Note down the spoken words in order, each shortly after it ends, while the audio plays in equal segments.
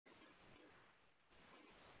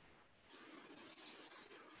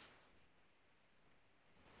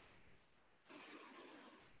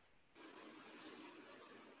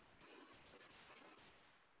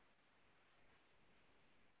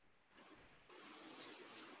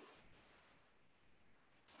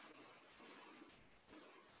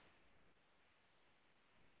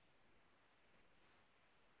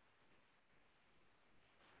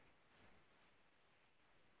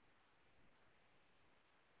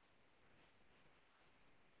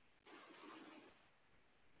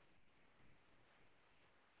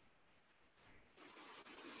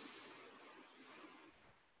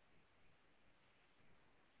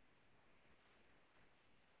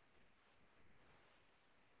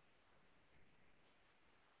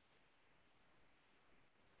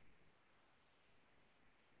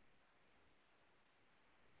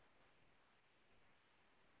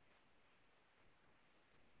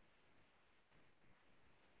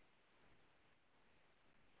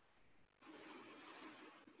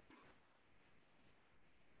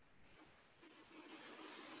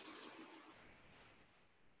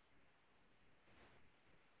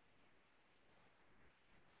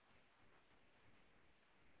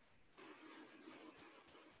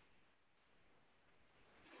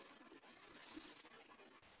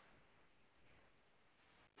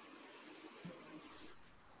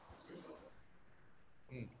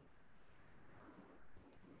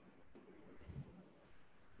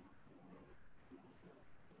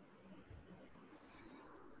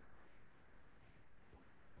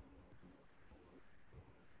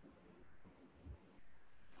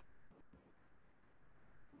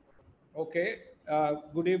Okay.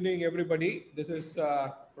 Good evening, everybody. This is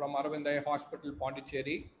from Aravind Hospital,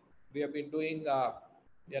 Pondicherry. We have been doing a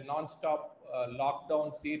non-stop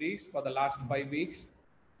lockdown series for the last 5 weeks,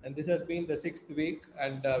 and this has been the sixth week.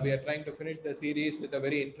 And we are trying to finish the series with a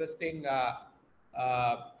very interesting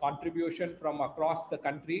contribution from across the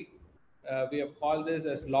country. We have called this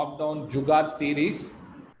as Lockdown Jugaad series.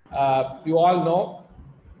 You all know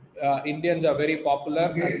Indians are very popular.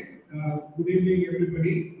 Okay. Good evening,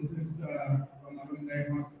 everybody. This is from Aravind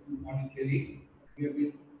Hospital, Pondicherry. We have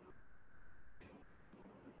been...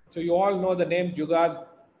 So you all know the name Jugaad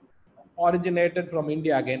originated from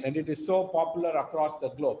India again, and it is so popular across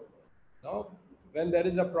the globe. No, when there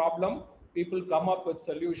is a problem, people come up with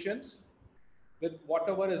solutions with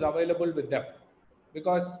whatever is available with them,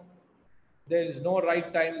 because there is no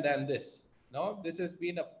right time than this. No, this has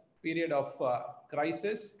been a period of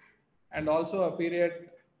crisis and also a period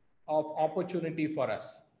of opportunity for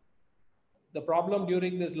us. The problem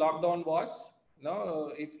during this lockdown was,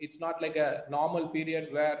 no, it's not like a normal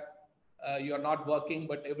period where you're not working,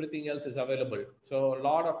 but everything else is available. So a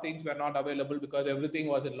lot of things were not available because everything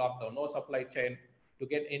was in lockdown, no supply chain to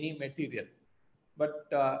get any material. But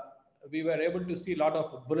we were able to see a lot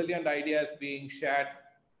of brilliant ideas being shared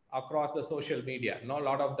across the social media. No, a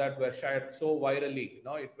lot of that were shared so virally.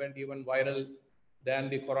 No, it went even viral than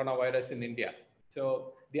the coronavirus in India.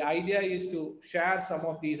 So the idea is to share some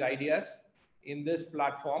of these ideas in this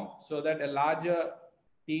platform so that a larger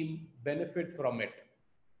team benefit from it.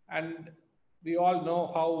 And we all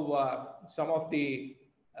know how some of the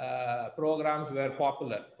programs were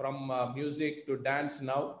popular, from music to dance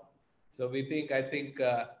now. So I think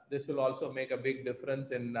this will also make a big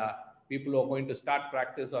difference in people who are going to start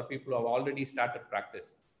practice or people who have already started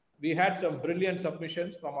practice. We had some brilliant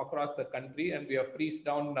submissions from across the country, and we have freezed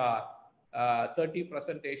down 30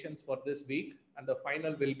 presentations for this week, and the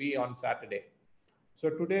final will be on Saturday. So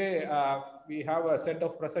today we have a set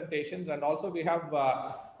of presentations, and also we have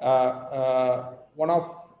one of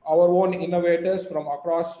our own innovators from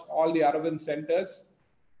across all the Aravind centers,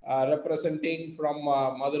 representing from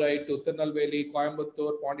Madurai to Tirunelveli,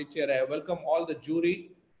 Coimbatore, Pondicherry. I welcome all the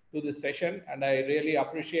jury to this session, and I really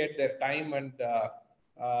appreciate their time and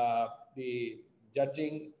the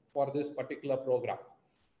judging for this particular program.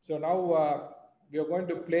 So now we are going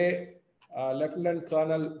to play Lieutenant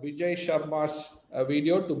Colonel Vijay Sharma's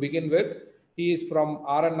video to begin with. He is from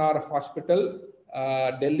R&R Hospital,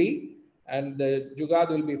 Delhi, and the Jugaad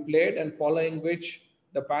will be played, and following which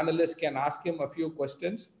the panelists can ask him a few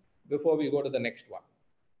questions before we go to the next one.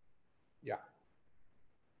 Yeah.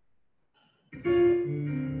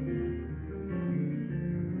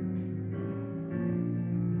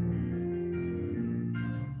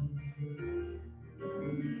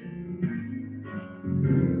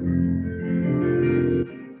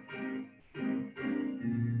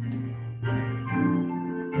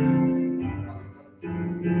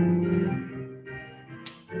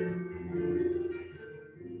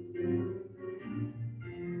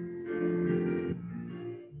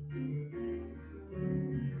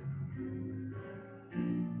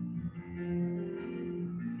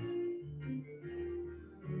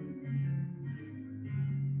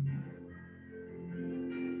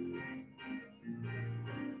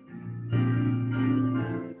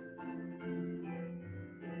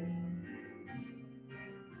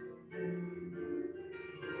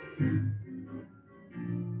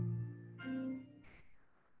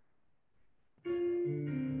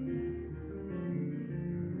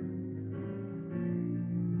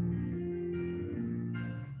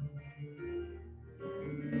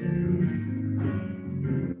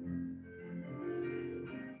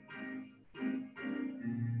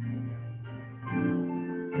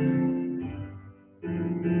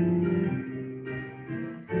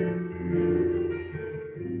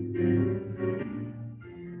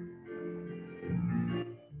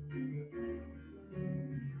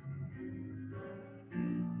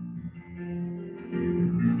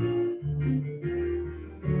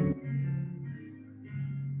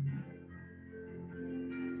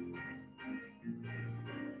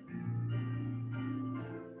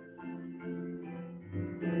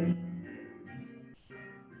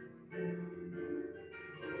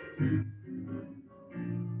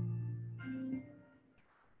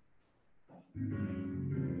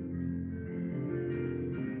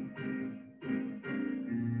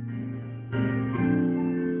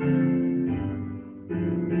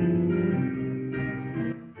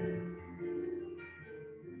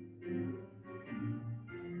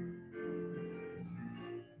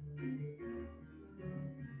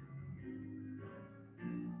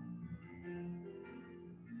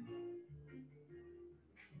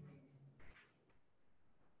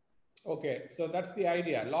 Okay, so that's the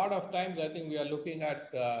idea. A lot of times, I think we are looking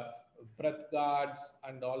at breath guards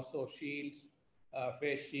and also shields,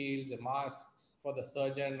 face shields, masks for the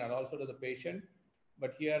surgeon and also to the patient.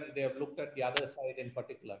 But here they have looked at the other side in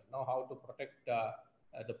particular, now how to protect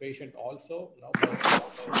the patient also, by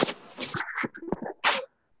because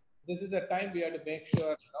this is a time we have to make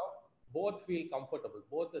sure both feel comfortable,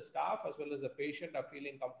 both the staff as well as the patient are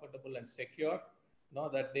feeling comfortable and secure,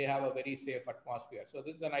 that they have a very safe atmosphere. So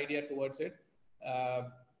this is an idea towards it. uh,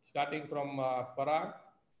 Starting from Parag.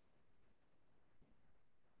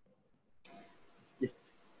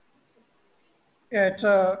 Yeah, it's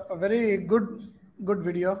a very good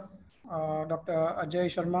video, Dr. Ajay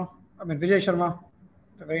Sharma. I mean Vijay Sharma.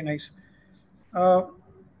 Very nice. Uh,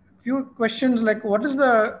 few questions like what is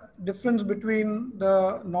the difference between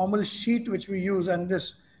the normal sheet which we use and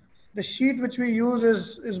this? The sheet which we use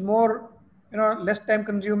is more less time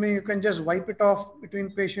consuming. You can just wipe it off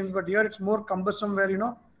between patients, but here it's more cumbersome where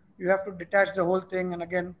you have to detach the whole thing and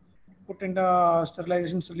again put in the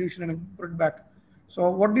sterilization solution and put it back. So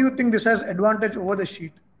what do you think this has advantage over the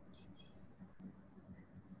sheet?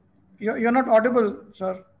 You're not audible,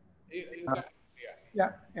 sir. You can, yeah.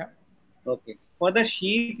 Yeah, yeah. Okay. For the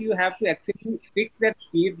sheet, you have to actually fix that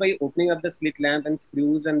sheet by opening up the slit lamp and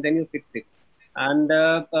screws, and then you fix it. And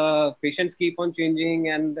patients keep on changing,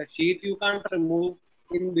 and the sheet you can't remove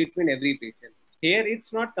in between every patient. Here,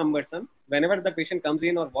 it's not cumbersome. Whenever the patient comes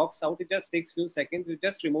in or walks out, it just takes few seconds. You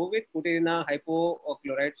just remove it, put it in a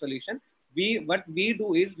hypochlorite solution. What we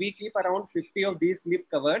do is we keep around 50 of these slip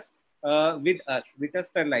covers with us, which are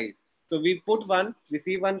sterilized. So we put one, we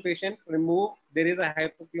see one patient, remove, there is a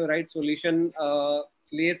hypochlorite solution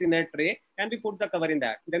placed in a tray, and we put the cover in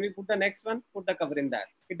that. Then we put the next one, put the cover in that.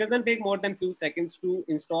 It doesn't take more than few seconds to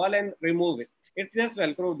install and remove it. It's just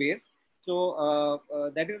Velcro based. So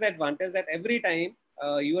that is the advantage that every time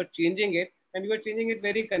you are changing it, and you are changing it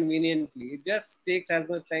very conveniently. It just takes as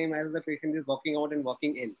much time as the patient is walking out and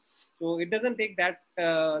walking in. So it doesn't take that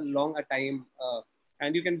long a time.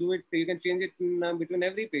 And you can do it, you can change it in, between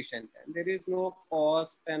every patient, and there is no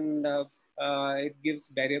cost, and it gives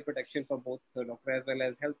barrier protection for both the doctor as well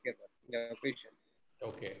as healthcare patient.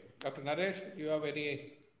 Okay, Dr. Naresh, do you have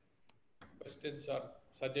any questions or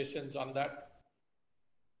suggestions on that?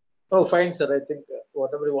 Oh, fine, sir. I think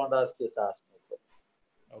whatever you want to ask is asked.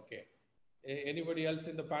 Okay. Anybody else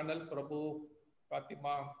in the panel? Prabhu,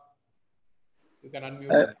 Fatima, you can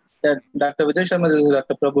unmute. Dr. Vijay Sharma, this is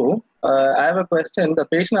Dr. Prabhu. I have a question. The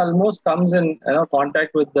patient almost comes in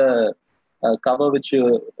contact with the cover which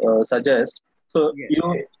you suggest. So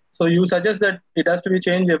Yes. you suggest that it has to be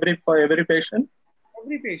changed for every patient?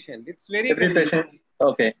 Every patient. It's very every convenient. patient.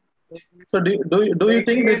 Okay. So do you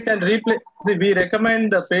think this can replace? See, we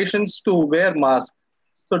recommend the patients to wear mask.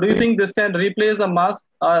 So do you think this can replace the mask,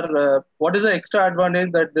 or what is the extra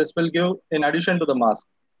advantage that this will give in addition to the mask?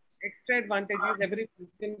 Extra advantage is every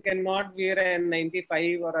person cannot wear a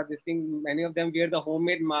N95 or this thing. Many of them wear the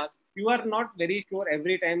homemade mask. You are not very sure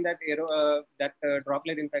every time that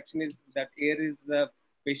droplet infection is, that air is,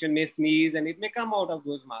 patient may sneeze and it may come out of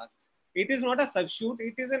those masks. It is not a substitute.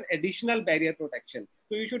 It is an additional barrier protection.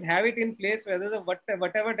 So you should have it in place, whether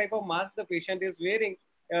whatever type of mask the patient is wearing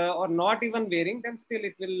or not even wearing, then still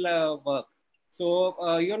it will work.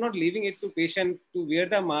 So you're not leaving it to patient to wear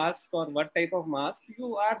the mask or what type of mask.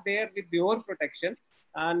 You are there with your protection.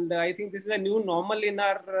 And I think this is a new normal in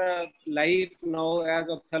our life now as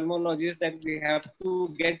ophthalmologists, that we have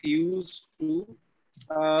to get used to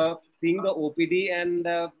seeing the OPD and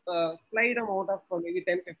slight amount of maybe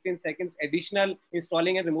 10-15 seconds additional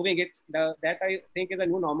installing and removing it. That I think is a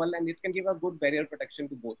new normal, and it can give a good barrier protection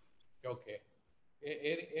to both. Okay.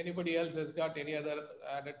 Anybody else has got any other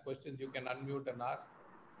added questions? You can unmute and ask.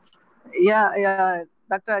 Yeah,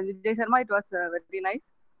 Dr. Vijay Sharma, it was very nice.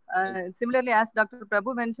 Similarly, as Dr.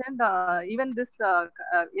 Prabhu mentioned, even this,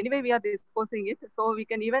 anyway, we are disposing it, so we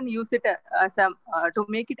can even use it as a, to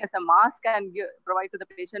make it as a mask and provide to the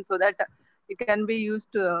patient so that it can be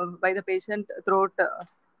used by the patient throughout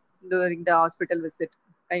during the hospital visit,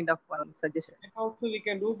 kind of one suggestion. Also we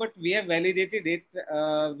can do, but we have validated it.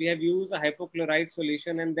 We have used a hypochlorite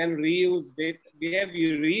solution and then reused it. We have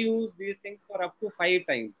reused these things for up to 5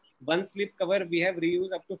 times. One slip cover we have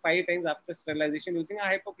reused up to 5 times after sterilization using a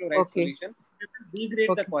hypochlorite solution. It will degrade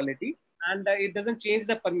the quality, and it doesn't change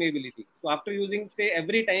the permeability. So after using, say,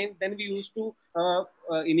 every time, then we used to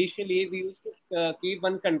initially we used to keep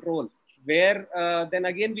one control, where then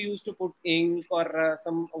again we used to put ink or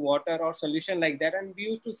some water or solution like that, and we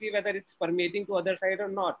used to see whether it's permeating to other side or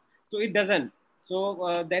not. So it doesn't.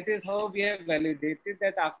 So that is how we have validated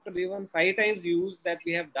that after even 5 times use that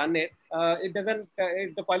we have done it, it doesn't,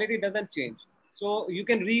 the quality doesn't change. So you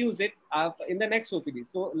can reuse it in the next OPD.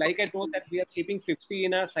 So like I told that we are keeping 50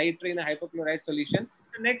 in a citrine, a hypochlorite solution.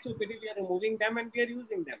 The next OPD we are removing them and we are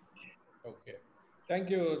using them. Okay. Thank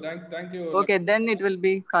you. Thank you. Okay, then it will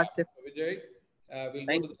be faster. Vijay. We'll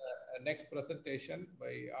go to the next presentation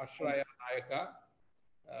by Ashraya Nayaka.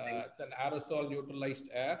 It's an aerosol neutralized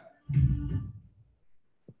air.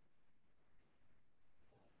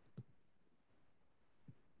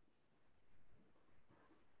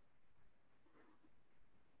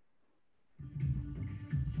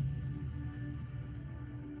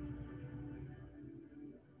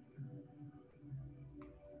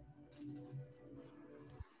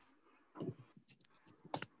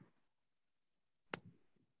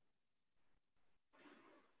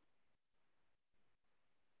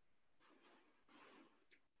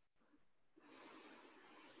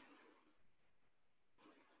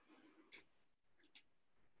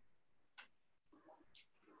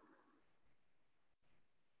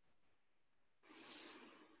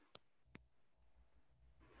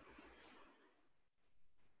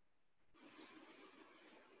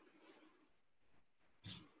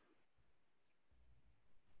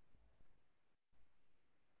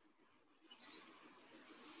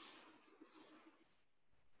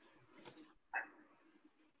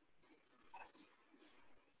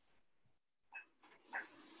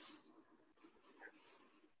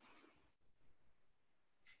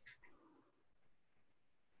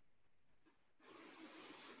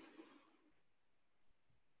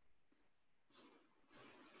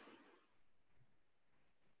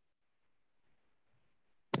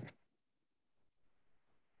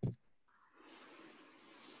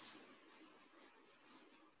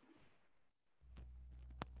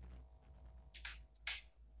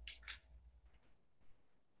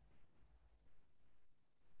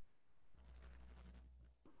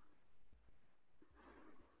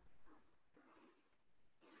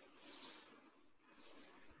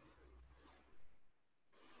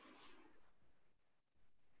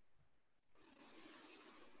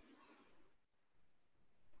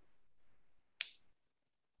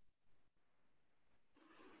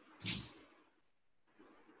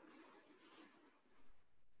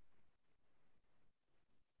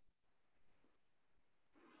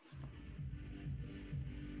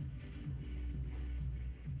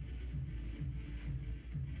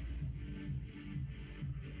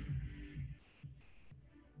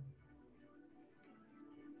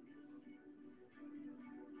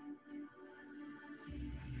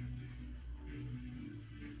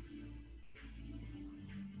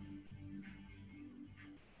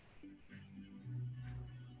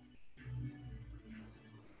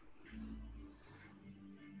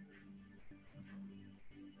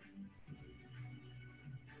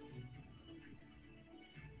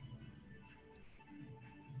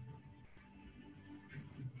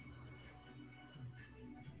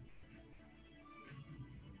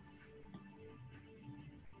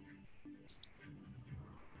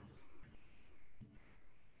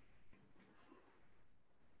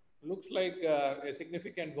 Looks like a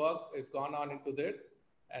significant work has gone on into that,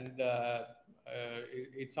 and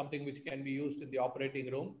it's something which can be used in the operating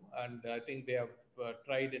room. And I think they have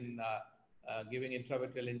tried in giving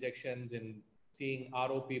intravitreal injections and seeing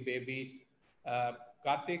ROP babies.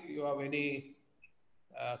 Karthik, you have any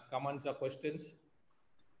comments or questions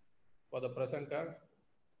for the presenter?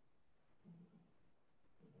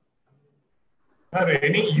 Are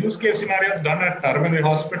any use case scenarios done at Aravind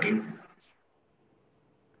Hospital?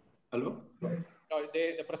 Hello? No,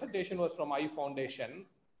 the presentation was from I Foundation,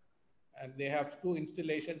 and they have 2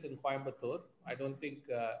 installations in Coimbatore. I don't think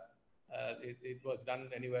it was done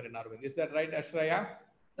anywhere in Aravind. Is that right, Ashraya?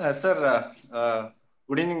 Sir,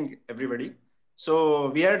 good evening, everybody. So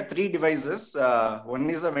we had 3 devices. One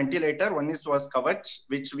is a ventilator, one was Kavach,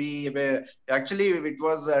 which actually it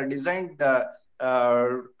was designed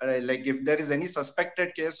like if there is any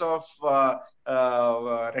suspected case of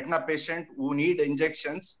retina patient who need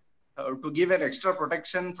injections, to give an extra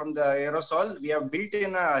protection from the aerosol, we have built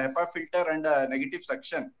in a HEPA filter and a negative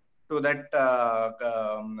suction to that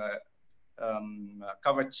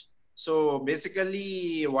Kavach. So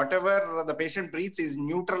basically, whatever the patient breathes is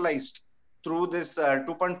neutralized through this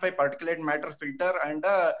 2.5 particulate matter filter and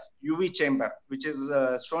a UV chamber, which is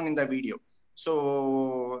shown in the video.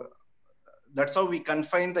 So that's how we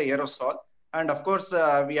confine the aerosol. And of course,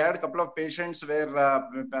 we had a couple of patients where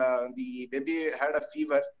the baby had a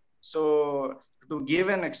fever. So to give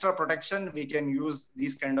an extra protection, we can use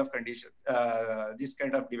these kind of conditions, these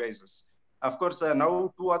kind of devices. of course,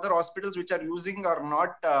 now two other hospitals which are using are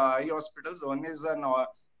not eye hospitals. One is an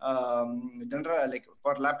general, like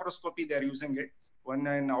for laparoscopy, they are using it. One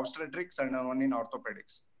in obstetrics and one in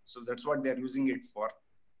orthopedics. So that's what they are using it for.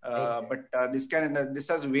 But this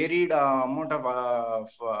has varied amount of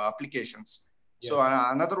applications. Yes. So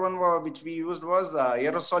another one which we used was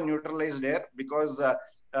aerosol neutralized air, because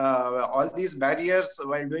all these barriers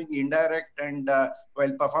while doing indirect and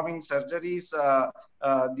while performing surgeries,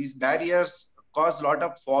 these barriers cause a lot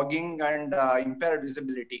of fogging and impaired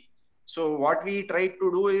visibility. So what we try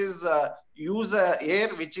to do is use air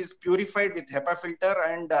which is purified with HEPA filter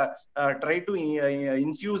and try to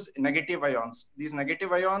infuse negative ions. These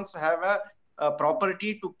negative ions have a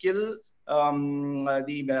property to kill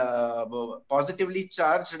the positively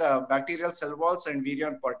charged bacterial cell walls and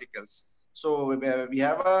virion particles. So we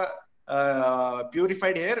have a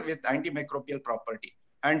purified air with antimicrobial property.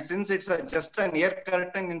 And since it's just an air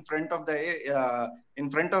curtain in front of the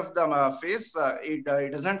face, it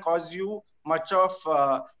doesn't cause you much of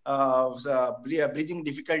breathing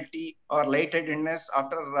difficulty or lightheadedness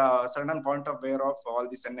after a certain point of wear of all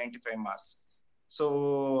these N95 masks.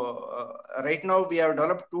 So right now we have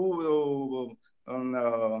developed two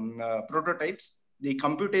prototypes. The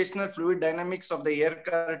computational fluid dynamics of the air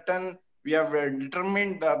curtain we have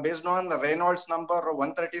determined based on Reynolds number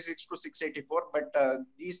 136 to 684, but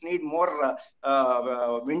these need more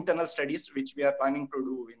wind tunnel studies, which we are planning to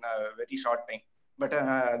do in a very short time. But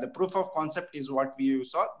the proof of concept is what we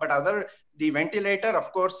saw. But the ventilator,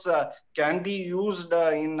 of course, can be used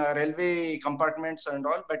in railway compartments and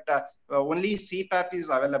all, but only CPAP is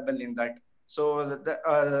available in that. So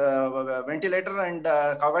the ventilator and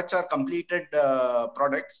Kavach are completed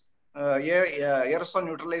products. Aerosol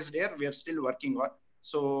neutralized air, we are still working on.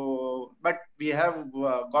 So, but we have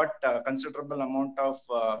got a considerable amount of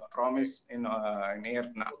promise in air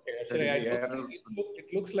now. Okay,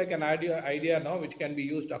 it looks like an idea now which can be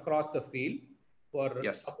used across the field for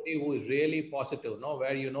somebody who is really positive,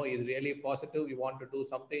 where is really positive, you want to do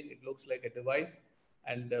something, it looks like a device,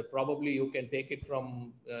 and probably you can take it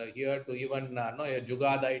from here to even a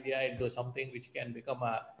Jugaad idea into something which can become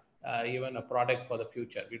even a product for the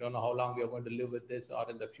future. We don't know how long we are going to live with this or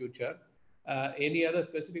in the future. Any other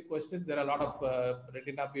specific questions? There are a lot of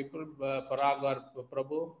retina people, Parag or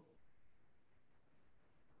Prabhu.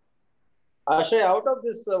 Ashay, out of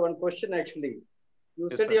this one question actually, you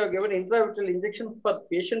said sir. You have given intravitreal injection for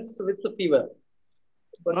patients with fever.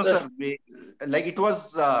 But no, sir. It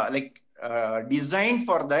was designed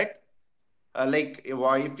for that.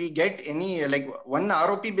 If we get any, one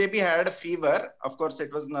ROP baby had a fever, of course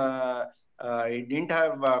it was it didn't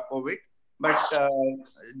have COVID, but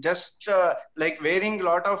just wearing a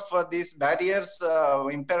lot of these barriers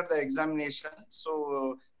impaired the examination.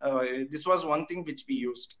 So this was one thing which we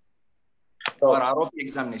used for ROP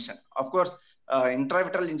examination. Of course,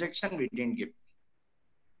 intravitreal injection we didn't give,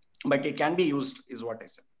 but it can be used, is what I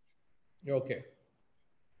said. Okay.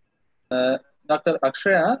 Dr.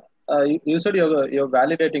 Akshaya, you said you're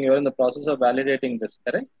validating, you're in the process of validating this,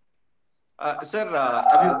 correct? Sir,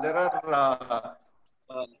 there are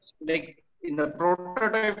in the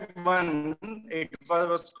prototype one, it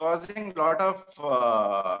was causing a lot of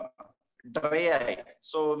dry eye.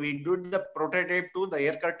 So we did the prototype 2, the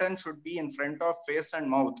air curtain should be in front of face and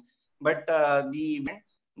mouth. But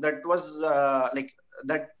that was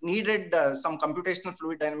that needed some computational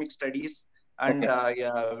fluid dynamic studies and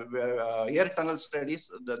air tunnel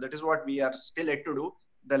studies. That is what we are still yet to do.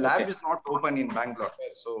 The lab is not open in Bangalore.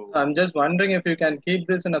 So I'm just wondering if you can keep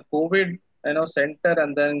this in a COVID center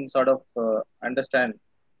and then sort of understand,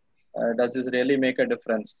 does this really make a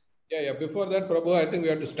difference? Yeah. Before that, Prabhu, I think we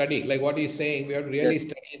have to study. Like what he's saying, we have to really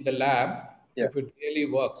study in the lab if it really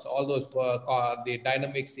works. All those the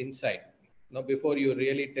dynamics inside. Before you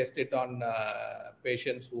really test it on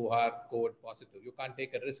patients who are COVID positive, you can't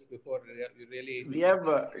take a risk before you really. We have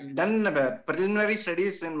done preliminary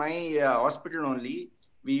studies in my hospital only.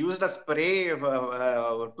 We used a spray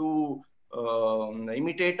to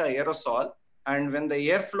imitate an aerosol, and when the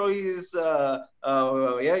airflow is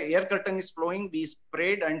air curtain is flowing, we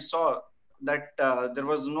sprayed and saw that there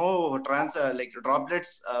was no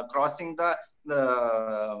droplets crossing the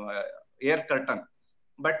air curtain.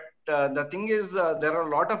 But the thing is, there are a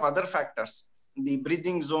lot of other factors: the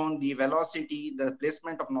breathing zone, the velocity, the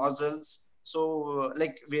placement of nozzles. So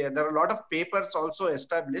there are a lot of papers also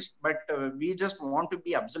established, but we just want to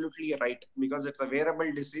be absolutely right because it's a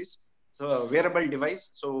wearable disease, so a wearable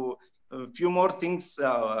device. So a few more things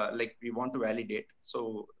we want to validate.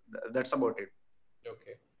 So that's about it.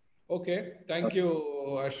 Okay. Thank you,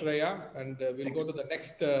 Ashraya. And we'll go to the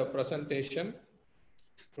next presentation.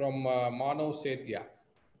 from Mano Setia.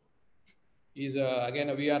 He's again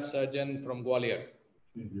a VR surgeon from Gwalior.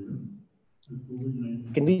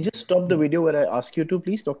 Can we just stop the video where I ask you to,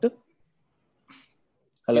 please, doctor?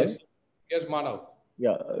 Hello? Yes, yes, Manav.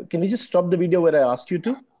 Yeah, can we just stop the video where I asked you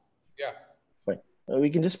to? Yeah, Fine. We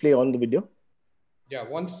can just play on the video. yeah.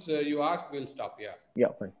 Once you ask, we'll stop. Yeah, Yeah,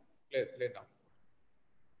 fine. play now.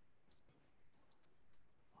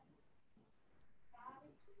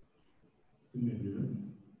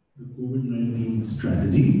 The COVID-19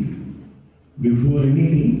 strategy. Before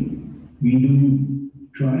anything, we do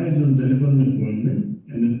triage on telephone appointment,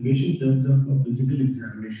 and the patient turns up for physical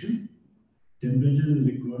examination. Temperature is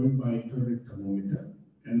recorded by infrared thermometer,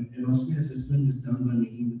 and anosmia assessment is done by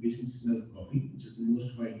making the patient smell coffee, which is the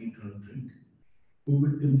most widely drunk drink.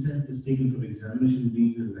 COVID consent is taken for examination in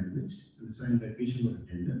regional language and signed by patient or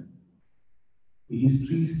attendant. The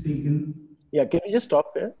history is taken. Yeah, can we just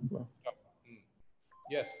stop there?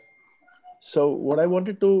 Yes. So what I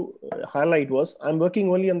wanted to highlight was I'm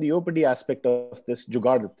working only on the OPD aspect of this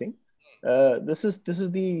Jugaad thing. This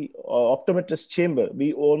is the optometrist chamber.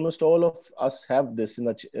 We almost all of us have this in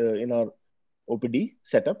our OPD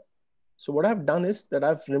setup. So what I've done is that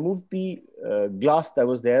I've removed the glass that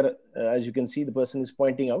was there. As you can see, the person is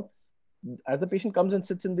pointing out. As the patient comes and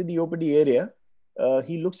sits in the OPD area,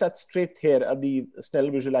 he looks at straight here at the Snell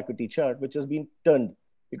visual acuity chart, which has been turned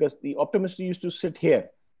because the optometrist used to sit here.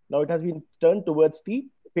 Now it has been turned towards the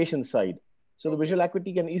patient side. So the visual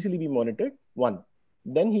acuity can easily be monitored, one.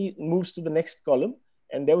 Then he moves to the next column,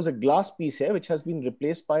 and there was a glass piece here, which has been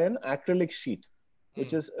replaced by an acrylic sheet,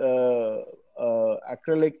 which is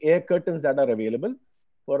acrylic air curtains that are available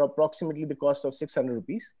for approximately the cost of 600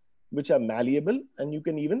 rupees, which are malleable, and you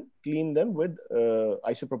can even clean them with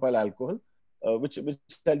isopropyl alcohol, which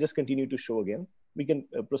I'll just continue to show again. We can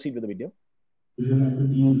proceed with the video. Visual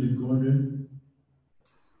acuity is recorded.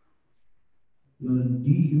 The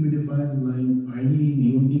dehumidifiers line, ideally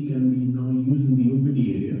the OT can be now used in the OPD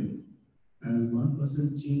area, as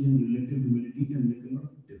 1% change in relative humidity can make a lot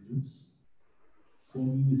of difference.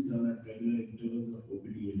 Fogging is done at regular intervals of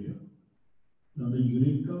OPD area. Now the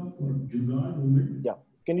Eureka for Jugaad movement. Yeah,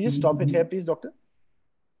 can you just stop it here, please, doctor?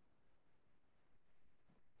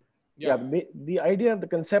 Yeah, the idea of the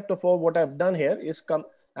concept of all what I've done here is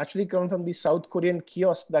actually come from the South Korean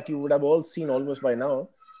kiosk that you would have all seen almost by now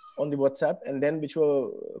on the WhatsApp, and then which were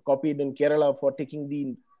copied in Kerala for taking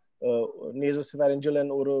the nasopharyngeal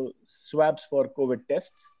and oral swabs for COVID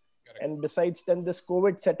tests. Correct. And besides then this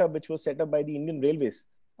COVID setup, which was set up by the Indian Railways,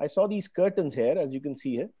 I saw these curtains here, as you can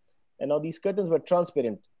see here, and now these curtains were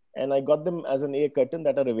transparent, and I got them as an air curtain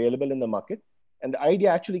that are available in the market. And the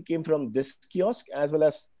idea actually came from this kiosk as well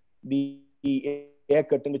as the air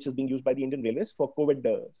curtain, which is being used by the Indian Railways for COVID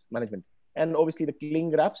management. And obviously the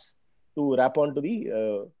cling wraps to wrap onto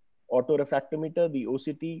the auto refractometer, the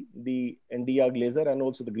OCT, the NDR laser, and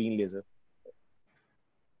also the green laser.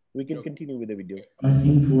 We can continue with the video. I've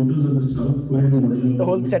seen photos of the South Korean. So this is the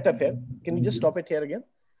whole setup here. Can we just stop it here again?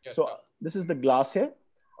 Yes, so this is the glass here.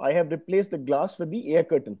 I have replaced the glass with the air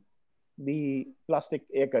curtain, the plastic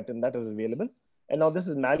air curtain that is available. And now this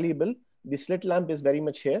is malleable. The slit lamp is very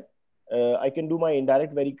much here. I can do my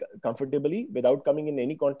indirect very comfortably without coming in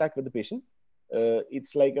any contact with the patient.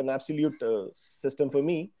 It's like an absolute system for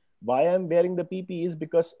me. Why I'm wearing the PP is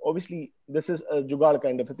because obviously this is a Jugaad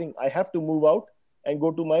kind of a thing. I have to move out and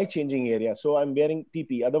go to my changing area. So I'm wearing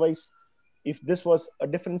PP. Otherwise, if this was a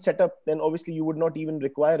different setup, then obviously you would not even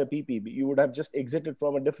require a PP. You would have just exited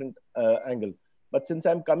from a different angle. But since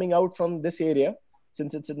I'm coming out from this area,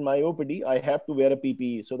 since it's in my OPD, I have to wear a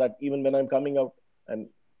PP so that even when I'm coming out, I'm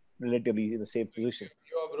relatively in a safe position.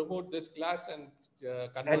 You have removed this glass and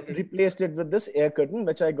replaced it with this air curtain,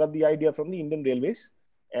 which I got the idea from the Indian Railways.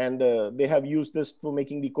 And they have used this for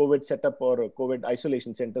making the COVID setup or COVID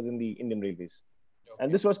isolation centers in the Indian Railways. Okay. And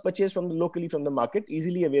this was purchased from locally from the market,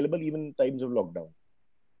 easily available even in times of lockdown.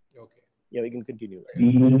 Okay. Yeah, we can continue. The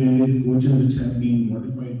Indian Railways coaches which have been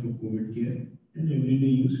modified for COVID care and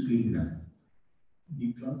everyday use clean wrap.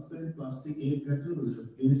 The transparent plastic air curtain was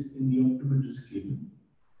replaced in the optometrist cabin,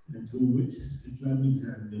 and through which slit lamp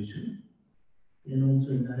examination and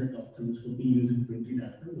also indirect ophthalmoscopy using 20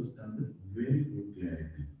 data was done with very good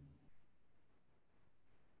clarity.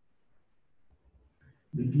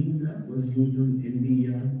 The clean wrap was used on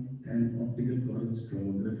NDR and optical coherence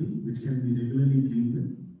tomography, which can be regularly cleaned with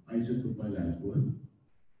isopropyl alcohol.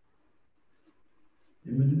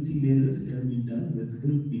 Emergency lasers can be done with full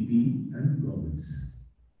PPE and goggles.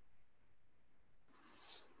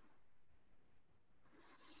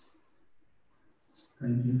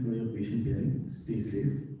 Thank you for your patient hearing. Stay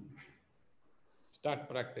safe. Start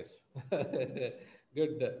practice.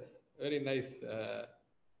 Good. Very nice. Yeah,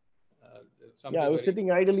 I Something was very.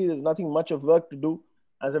 sitting idly. There's nothing much of work to do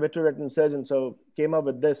as a veterinary surgeon. So came up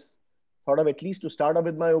with this. Thought of at least to start off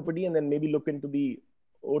with my OPD and then maybe look into the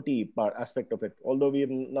OT part aspect of it. Although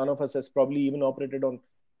none of us has probably even operated on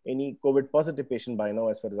any COVID positive patient by now,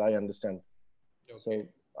 as far as I understand. Okay.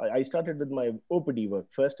 So I started with my OPD work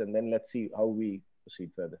first, and then let's see how we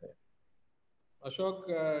proceed further here. Ashok,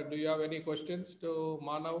 do you have any questions to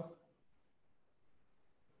Manav?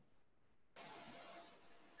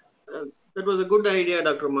 That was a good idea,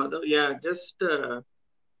 Dr. Madhav. Yeah, just so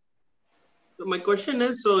my question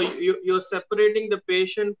is: so you're separating the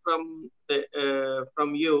patient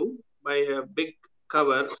from you by a big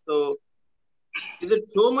cover. So is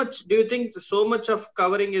it so much? Do you think so much of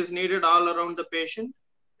covering is needed all around the patient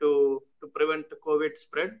to prevent the COVID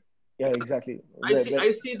spread? Yeah, Because exactly.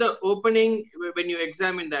 I see the opening when you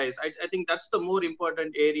examine the eyes. I think that's the more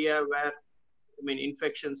important area where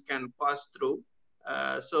infections can pass through.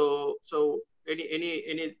 So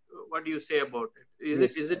any what do you say about it?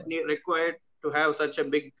 Is it required to have such a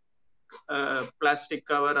big plastic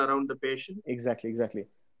cover around the patient? Exactly.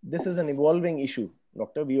 This is an evolving issue,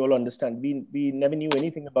 doctor. We all understand. We never knew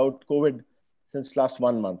anything about COVID since last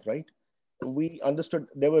 1 month, right? We understood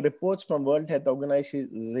there were reports from World Health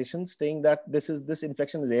Organization saying that this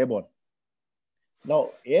infection is airborne. Now,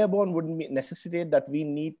 airborne wouldn't necessitate that we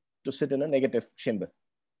need to sit in a negative chamber.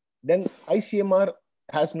 Then ICMR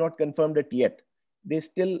has not confirmed it yet. They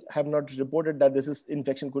still have not reported that this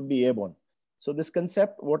infection could be airborne. So this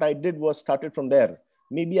concept, what I did was started from there.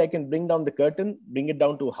 Maybe I can bring down the curtain, bring it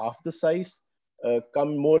down to half the size,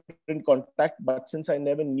 come more in contact. But since I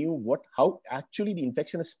never knew how actually the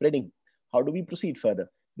infection is spreading, how do we proceed further?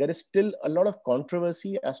 There is still a lot of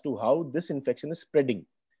controversy as to how this infection is spreading,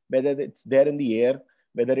 whether it's there in the air,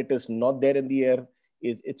 whether it is not there in the air,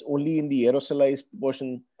 it's only in the aerosolized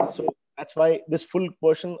portion. So that's why this full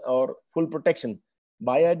portion or full protection.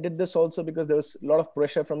 I did this also because there was a lot of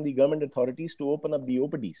pressure from the government authorities to open up the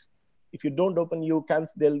OPDs. If you don't open,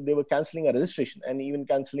 they were canceling our registration and even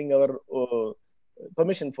canceling our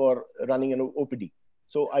permission for running an OPD.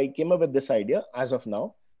 So I came up with this idea as of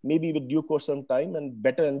now. Maybe with due course of time and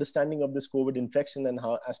better understanding of this COVID infection and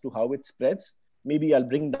as to how it spreads, maybe I'll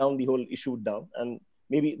bring down the whole issue down. And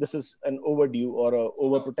maybe this is an overdue or a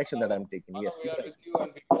overprotection that I'm taking. Yes, we are with you,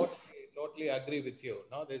 and we totally agree with you.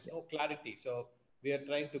 No, there's no clarity. So we are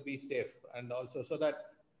trying to be safe, and also so that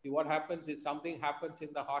what happens is something happens in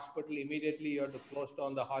the hospital, immediately you have to close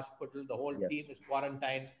down the hospital. The whole team is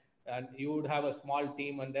quarantined, and you would have a small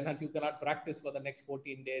team, and then you cannot practice for the next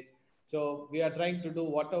 14 days. So we are trying to do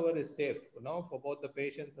whatever is safe, for both the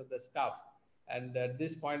patients and the staff. And at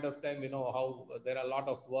this point of time, how there are a lot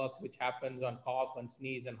of work which happens on cough and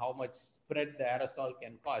sneeze and how much spread the aerosol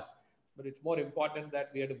can cause. But it's more important that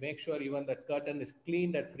we have to make sure even that curtain is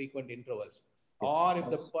cleaned at frequent intervals. Or if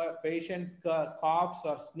the patient coughs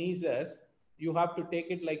or sneezes, you have to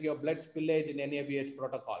take it like your blood spillage in NABH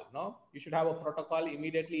protocol. No, you should have a protocol.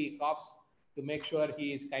 Immediately he coughs, to make sure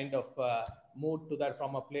he is kind of moved to that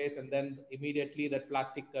from a place, and then immediately that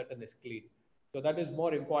plastic curtain is cleaned. So that is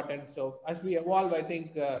more important. So as we evolve, I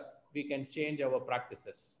think we can change our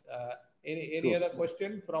practices. Any other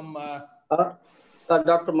question from?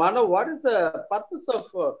 Dr. Manav, what is the purpose of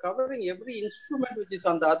covering every instrument which is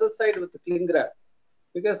on the other side with the cling wrap?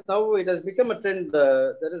 Because now it has become a trend.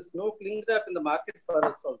 There is no cling wrap in the market for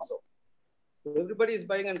us also. So everybody is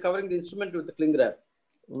buying and covering the instrument with the cling wrap.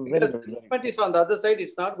 Because the instrument is on the other side,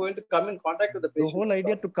 it's not going to come in contact with the patient. The whole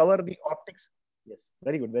idea to cover the optics. Yes,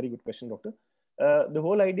 very good question, doctor. The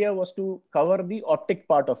whole idea was to cover the optic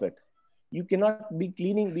part of it. You cannot be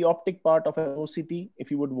cleaning the optic part of an OCT if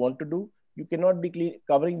you would want to do. You cannot be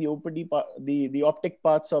covering the OPD part, the optic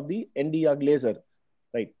parts of the Nd:YAG laser,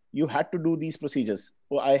 right? You had to do these procedures.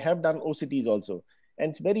 Well, I have done OCTs also.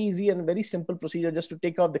 And it's very easy and very simple procedure just to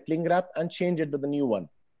take off the cling wrap and change it with the new one.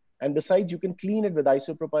 And besides, you can clean it with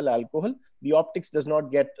isopropyl alcohol. The optics does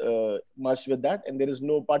not get much with that. And there is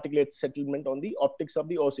no particulate settlement on the optics of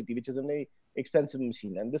the OCT, which is a very expensive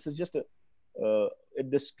machine. And this is just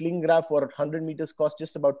this cling wrap for 100 meters costs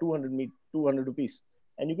just about 200 rupees.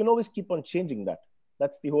 And you can always keep on changing that.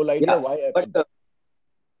 That's the whole idea.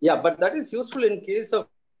 But that is useful in case of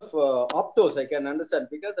optos, I can understand,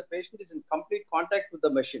 because the patient is in complete contact with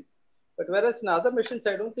the machine. But whereas in other machines,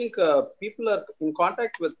 I don't think people are in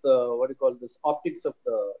contact with optics of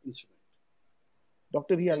the instrument.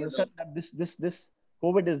 Doctor, we understand that this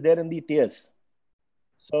COVID is there in the tears.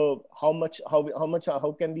 So how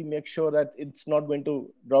can we make sure that it's not going to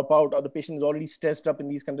drop out, or the patient is already stressed up in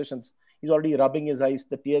these conditions? He's already rubbing his eyes.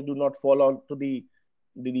 The tears do not fall out to the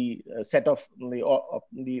set of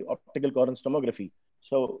the optical coherence tomography.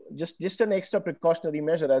 So just an extra precautionary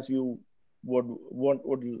measure as you would want,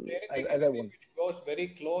 as I want. Which goes very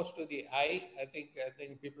close to the eye. I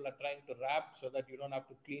think people are trying to wrap so that you don't have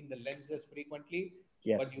to clean the lenses frequently.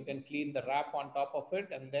 Yes. But you can clean the wrap on top of it,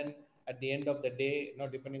 and then at the end of the day,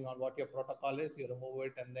 depending on what your protocol is, you remove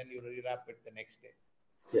it and then you rewrap it the next day.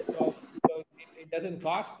 Yeah. So it doesn't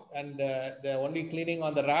cost, and the only cleaning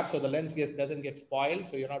on the wrap so the lens doesn't get spoiled.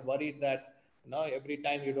 So you're not worried that every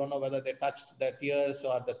time you don't know whether they touched the tears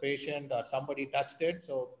or the patient or somebody touched it.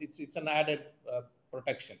 So it's an added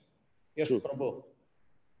protection. Yes, True. Prabhu.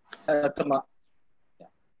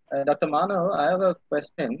 Dr. Manav, I have a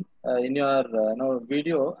question. In your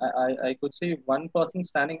video, I could see one person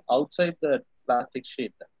standing outside the plastic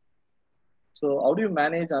sheet. So how do you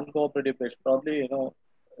manage uncooperative patients? Probably,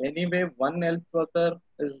 anyway, one health worker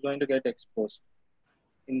is going to get exposed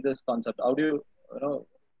in this concept. How do you,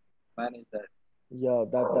 manage that? Yeah,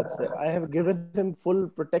 that's there. I have given him full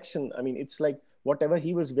protection. I mean, it's like whatever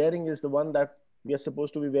he was wearing is the one that we are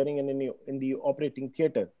supposed to be wearing in the operating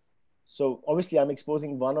theater. So obviously, I'm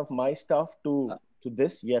exposing one of my staff to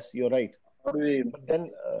this. Yes, you're right. How do we? But then,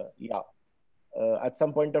 at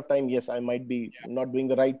some point of time, yes, I might be not doing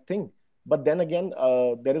the right thing. But then again,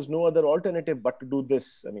 there is no other alternative but to do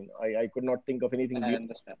this. I mean, I could not think of anything. I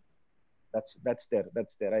understand. That's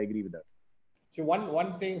there. I agree with that. So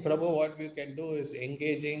one thing, Prabhu, what we can do is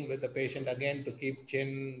engaging with the patient again to keep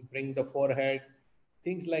chin, bring the forehead,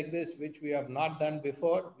 things like this, which we have not done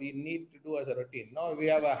before, we need to do as a routine. Now we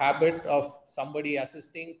have a habit of somebody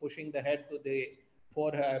assisting, pushing the head to the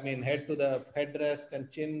forehead, head to the headrest and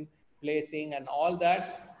chin placing and all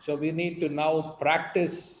that. So we need to now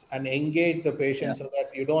practice and engage the patient so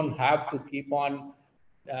that you don't have to keep on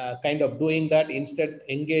kind of doing that, instead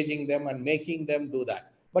engaging them and making them do that.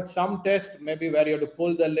 But some test maybe where you have to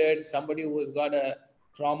pull the lid, somebody who has got a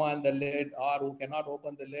trauma on the lid or who cannot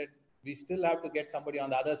open the lid, we still have to get somebody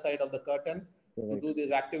on the other side of the curtain to do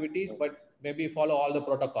these activities, but maybe follow all the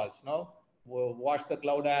protocols. Now, wash the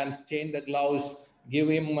glove hands, change the gloves, give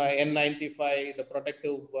him N95, the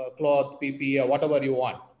protective cloth, PPE, or whatever you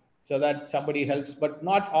want, so that somebody helps, but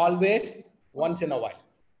not always, once in a while.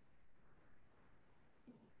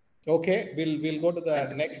 Okay, we'll go to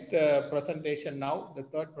the next presentation now. The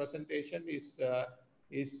third presentation is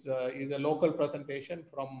a local presentation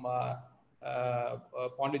from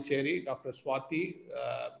Pondicherry, Dr. Swati.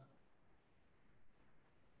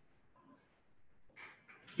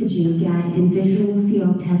 The Jugaad and visual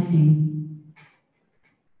field testing.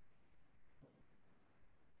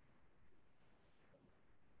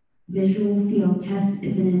 Visual field test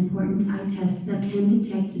is an important eye test that can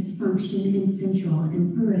detect dysfunction in central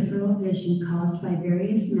and peripheral vision caused by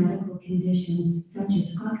various medical conditions such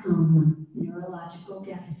as glaucoma, neurological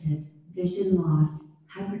deficit, vision loss,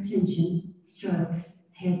 hypertension, strokes,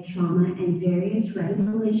 head trauma, and various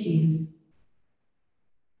retinal issues.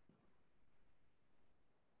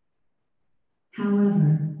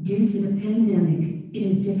 However, due to the pandemic, it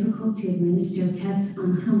is difficult to administer tests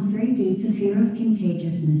on Humphrey due to fear of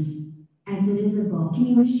contagiousness. As it is a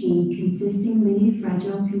bulky machine consisting of many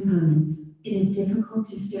fragile components, it is difficult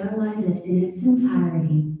to sterilize it in its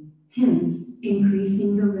entirety, hence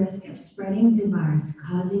increasing the risk of spreading the virus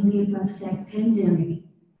causing the above-said pandemic.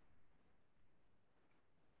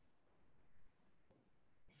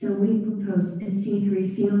 So we propose a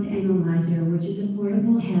C3 field analyzer, which is a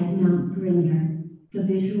portable head-mount perimeter. The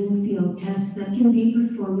visual field test that can be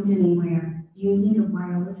performed anywhere using a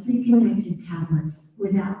wirelessly connected tablet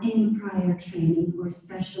without any prior training or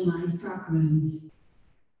specialized darkrooms.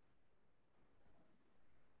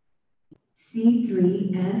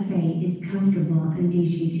 C3FA is comfortable and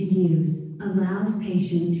easy to use, allows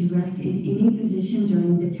patient to rest in any position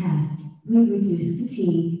during the test. We reduce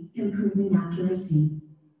fatigue, improving accuracy.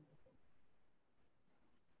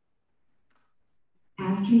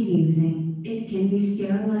 After using, it can be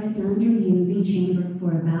sterilized under UV chamber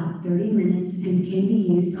for about 30 minutes and can be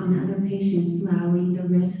used on other patients, lowering the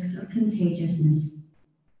risks of contagiousness.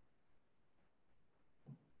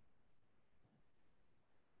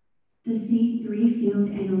 The C3 Field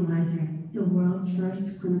Analyzer, the world's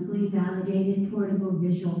first clinically validated portable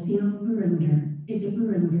visual field perimeter, is a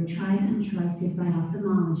perimeter tried and trusted by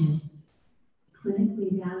ophthalmologists.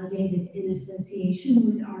 Clinically validated in association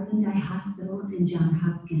with Arlen Eye Hospital and Johns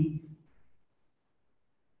Hopkins.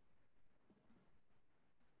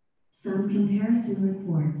 Some comparison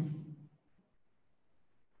reports.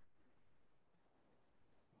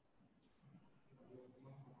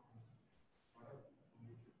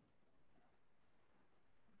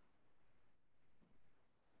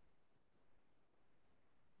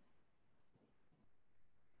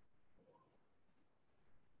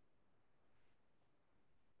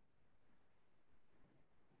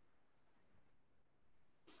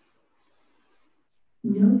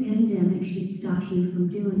 No pandemic should stop you from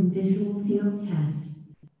doing visual field tests.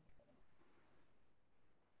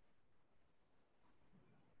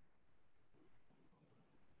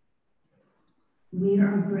 We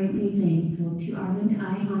are greatly thankful to Arvind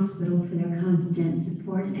Eye Hospital for their constant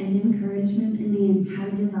support and encouragement in the entire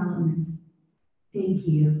development. Thank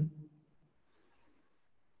you.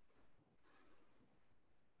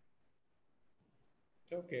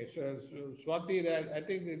 Okay, so Swati, I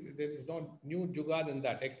think there is no new Jugaad in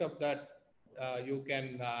that, except that you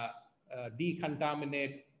can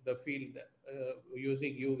decontaminate the field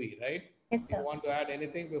using UV, right? Yes, You sir. want to add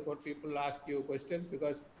anything before people ask you questions?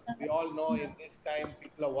 Because we all know in this time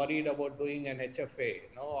people are worried about doing an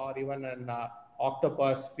HFA, or even an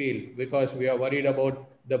octopus field, because we are worried about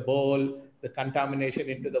the bowl, the contamination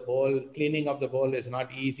into the bowl. Cleaning of the bowl is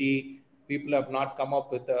not easy. People have not come up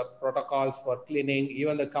with the protocols for cleaning.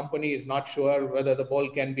 Even the company is not sure whether the bowl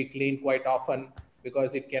can be cleaned quite often,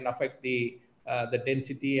 because it can affect the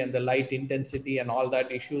density and the light intensity, and all that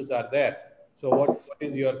issues are there. So what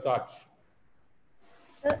is your thoughts?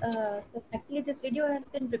 So actually this video has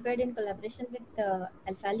been prepared in collaboration with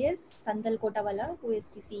Alphalius Sandal Kotawala, who is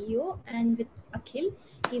the CEO, and with Akhil.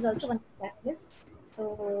 He's also one of the panelists.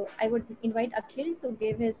 So I would invite Akhil to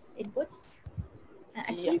give his inputs.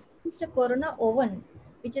 Actually, used a Corona oven,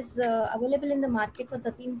 which is available in the market for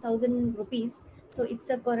 13,000 rupees. So it's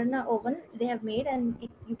a Corona oven they have made, and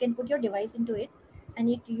you can put your device into it, and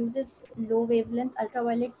it uses low wavelength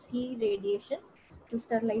ultraviolet C radiation to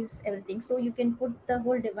sterilize everything. So you can put the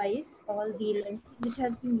whole device, all the lenses which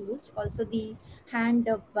has been used, also the hand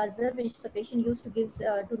buzzer which the patient used to give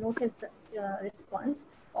to note his response.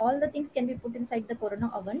 All the things can be put inside the Corona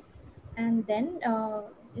oven, and then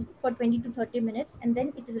for 20 to 30 minutes, and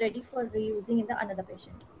then it is ready for reusing in the another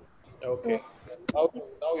patient. Okay. So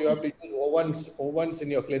now you have to use ovens in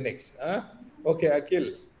your clinics. Huh? Okay,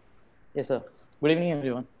 Akhil. Yes, sir. Good evening,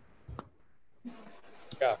 everyone.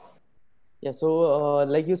 Yeah. Yeah. So,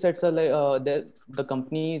 like you said, sir, the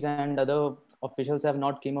companies and other officials have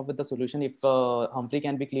not came up with the solution if Humphrey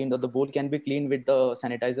can be cleaned or the bowl can be cleaned with the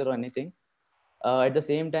sanitizer or anything. At the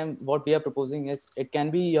same time, what we are proposing is it can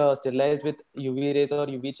be sterilized with UV rays or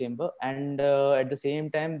UV chamber, and at the same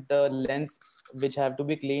time, the lens which have to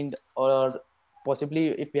be cleaned, or possibly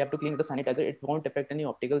if we have to clean the sanitizer, it won't affect any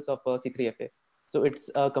opticals of C3FA. So it's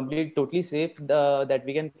totally safe that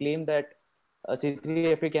we can claim that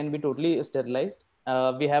C3FA can be totally sterilized.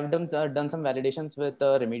 We have done some validations with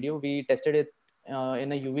Remedio. We tested it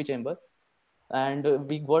in a UV chamber, and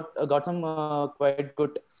we got some quite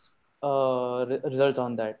good results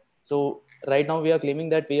on that. So right now we are claiming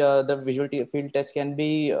that the visual field test can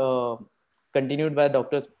be continued by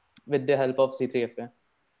doctors with the help of C3FA.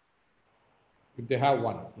 If they have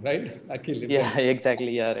one, right? Akhil. Yeah,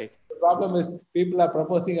 exactly. Yeah, right. The problem is people are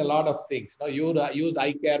proposing a lot of things. Now you use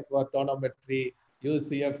eye care for tonometry, use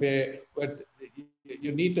CFA, but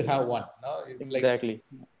you need to have one. No, it's exactly.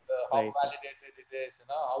 How right. validated it is.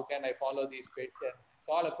 How can I follow these patients? It's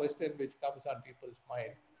all a question which comes on people's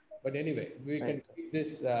mind. But anyway, we can keep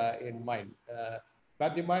this in mind.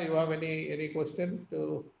 Fatima, you have any question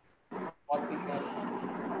to?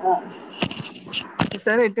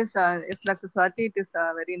 Sir, it is, yes, Dr. Swati, it is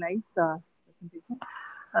a very nice presentation.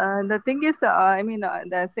 The thing is,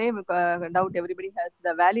 the same doubt everybody has,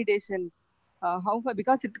 the validation, how far,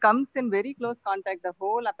 because it comes in very close contact, the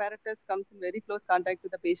whole apparatus comes in very close contact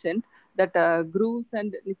with the patient, that grooves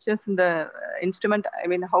and niches in the instrument,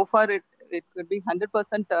 how far it could be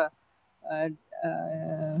 100%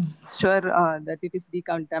 sure that it is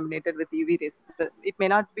decontaminated with UV rays. It may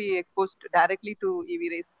not be exposed directly to UV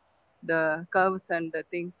rays, the curves and the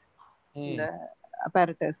things in the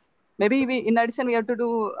apparatus. Maybe in addition, we have to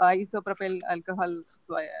do isopropyl alcohol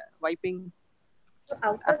wiping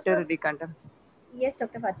after decanter. Yes,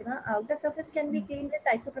 Dr. Fatima, outer surface can be cleaned with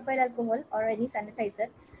isopropyl alcohol or any sanitizer,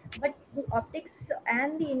 but the optics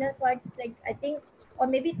and the inner parts, like I think, or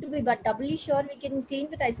maybe to be doubly sure, we can clean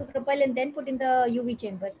with isopropyl and then put in the UV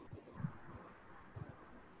chamber.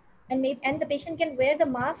 And the patient can wear the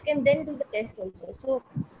mask and then do the test also. So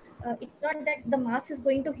it's not that the mask is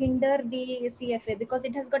going to hinder the CFA, because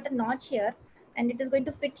it has got a notch here and it is going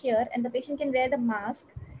to fit here, and the patient can wear the mask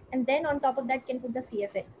and then on top of that can put the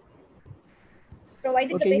CFA.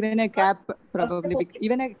 Provided okay, even a cap probably,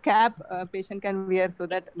 even a cap patient can wear, so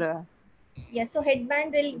that the yes, so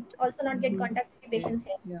headband will also not get contact with the patient's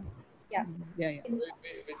hair. Yeah. We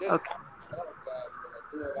just have to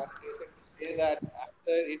do a validation to say that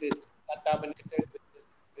after it is contaminated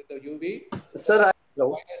with the UV, sir,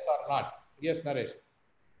 virus or not. Yes, Naresh.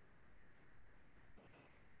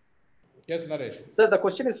 Yes, Naresh. Sir, the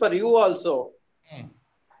question is for you also.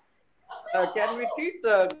 Can we treat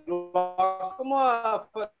glaucoma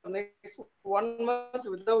for the next 1 month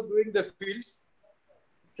without doing the fields?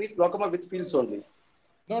 Treat glaucoma with fields only.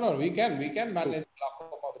 No, we can manage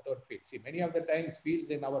glaucoma without fields. See, many of the times fields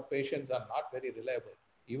in our patients are not very reliable,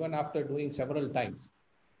 even after doing several times.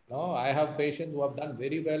 No, I have patients who have done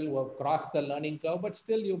very well, who have crossed the learning curve, but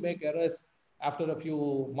still you make errors after a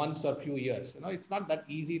few months or few years. It's not that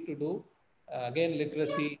easy to do. Again,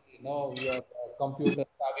 literacy, your computer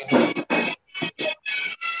savviness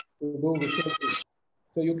to do visual fields.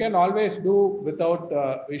 So you can always do without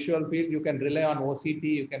visual fields. You can rely on OCT,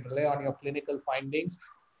 you can rely on your clinical findings,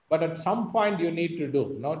 but at some point you need to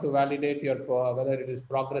do, to validate your whether it is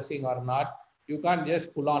progressing or not. You can't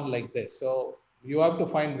just pull on like this. So you have to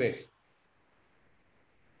find ways.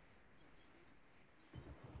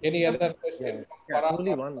 Any other question? Yeah.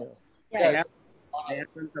 Only one. I have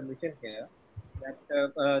one submission here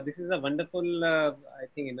that this is a wonderful, I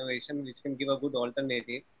think, innovation which can give a good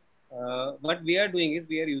alternative. What we are doing is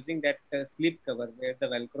we are using that slip cover where the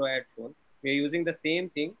Velcro I had shown. We are using the same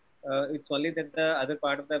thing. It's only that the other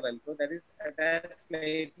part of the Velcro that is attached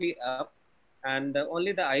slightly up, and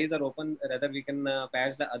only the eyes are open. Rather, we can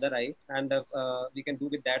patch the other eye, and we can do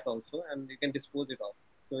with that also, and we can dispose it off.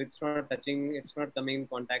 So it's not touching, it's not coming in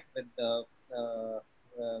contact with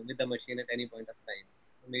the machine at any point of time.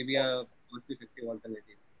 Maybe a cost-effective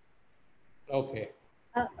alternative. Okay.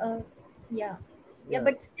 Yeah,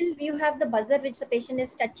 but still you have the buzzer which the patient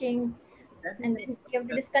is touching, and then you have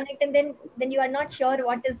to disconnect, and then you are not sure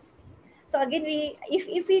what is. So again,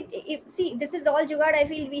 if see, this is all Jugaad. I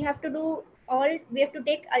feel we have to do all. We have to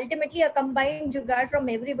take ultimately a combined Jugaad from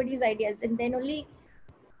everybody's ideas, and then only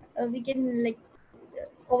we can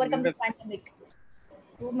overcome this pandemic.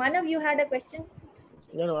 So Manav, you had a question?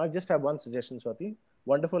 No, I just have one suggestion, Swati.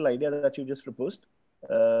 Wonderful idea that you just proposed.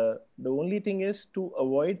 The only thing is to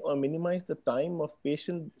avoid or minimize the time of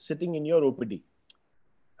patient sitting in your OPD.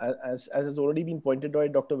 As has already been pointed out by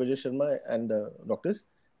Dr. Vijay Sharma and doctors,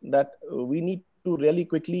 that we need to really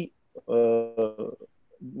quickly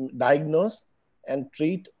diagnose and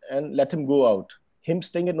treat and let him go out. Him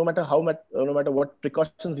staying at no matter how much, no matter what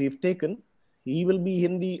precautions we've taken, he will be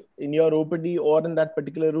in your OPD or in that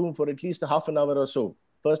particular room for at least a half an hour or so.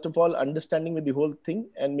 First of all, understanding with the whole thing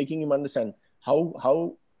and making him understand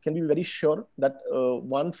how can be very sure that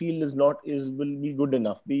one field will be good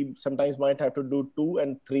enough. We sometimes might have to do 2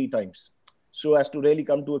 and 3 times so as to really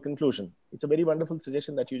come to a conclusion. It's a very wonderful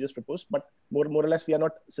suggestion that you just proposed, but more or less we are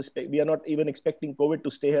not even expecting COVID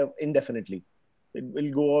to stay here indefinitely. It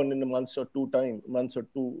will go on in a month or 2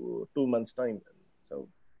 months time. So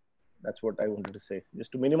that's what I wanted to say,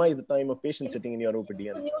 just to minimize the time of patient sitting in your OPD.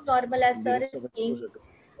 And new normal, as sir is saying,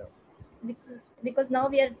 because now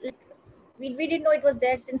we didn't know it was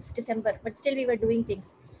there since December, but still we were doing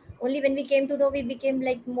things. Only when we came to know, we became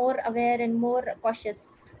more aware and more cautious.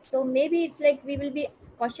 So maybe it's we will be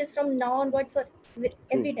cautious from now onwards for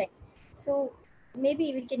every time. So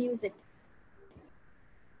maybe we can use it.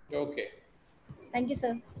 Okay. Thank you,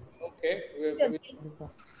 sir. Okay. We'll go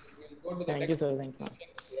to the Thank next you, sir. Thank you.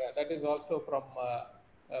 Yeah, that is also from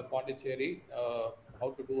Pondicherry.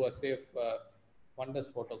 How to do a safe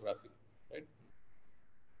fundus photography, right?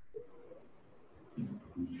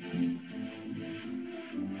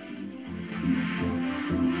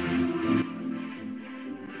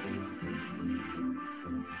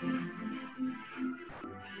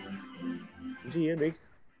 जी ये देख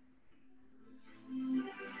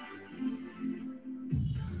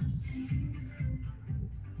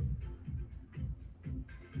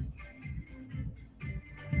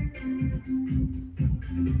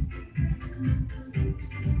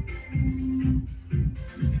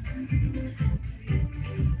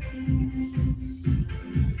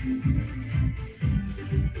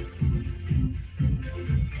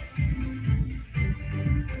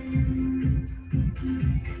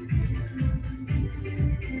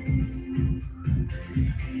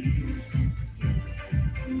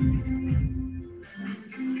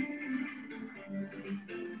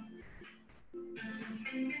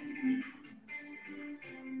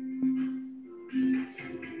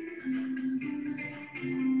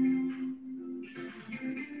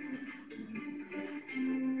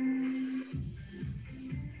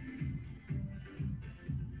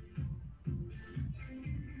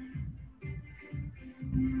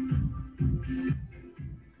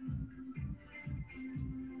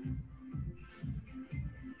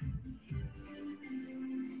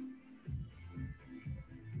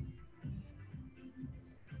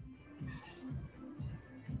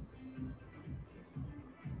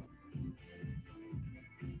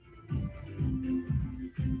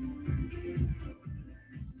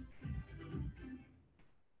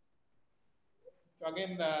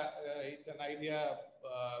again, it's an idea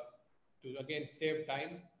to again save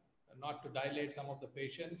time, not to dilate some of the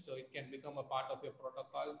patients. So it can become a part of your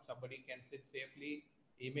protocol. Somebody can sit safely,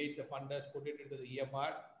 image the fundus, put it into the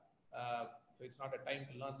EMR. So it's not a time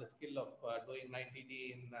to learn the skill of doing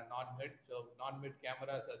 90D in non-mid. So non-mid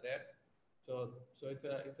cameras are there. So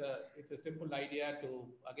it's a simple idea to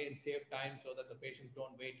again save time so that the patients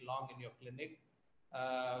don't wait long in your clinic.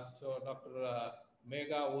 So Dr.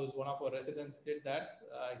 Megha, who is one of our residents, did that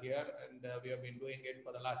here, and we have been doing it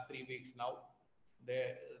for the last 3 weeks now.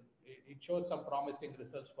 It shows some promising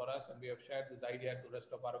results for us, and we have shared this idea to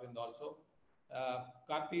rest of Aravind also.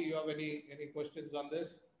 Karthi, you have any questions on this?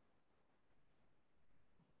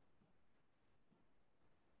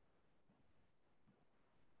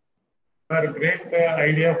 A great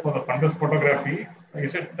idea for the fundus photography.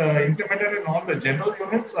 Is it implemented in all the general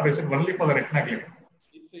units, or is it only for the retina clinic?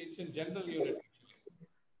 It's in general unit actually.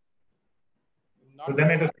 So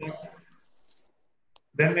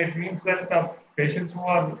then it means that patients who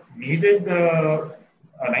are needed a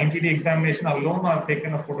 90D examination alone are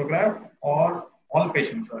taken a photograph, or all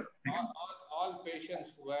patients are taken? All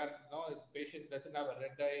patients where patient doesn't have a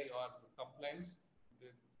red eye or complaints,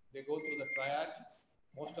 they go through the triage.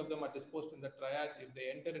 Most of them are disposed in the triage. If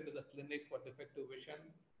they enter into the clinic for defective vision,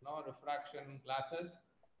 refraction glasses,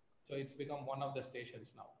 so it's become one of the stations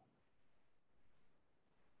now.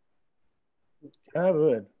 Can I have a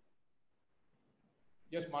word?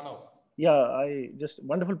 Yes, Manav. Yeah,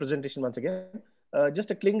 wonderful presentation once again.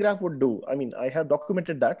 Just a cling graph would do. I mean, I have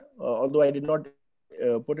documented that, although I did not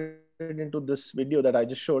put it into this video that I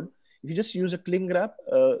just showed. If you just use a cling graph,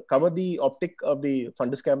 cover the optic of the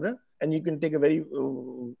fundus camera, and you can take a very,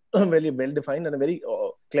 very well-defined and a very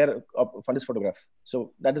clear fundus photograph.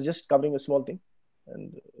 So that is just covering a small thing,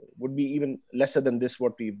 and would be even lesser than this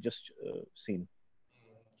what we've just seen.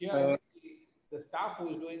 Here, the staff who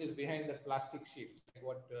is doing is behind the plastic sheet, like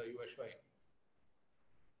what you were showing.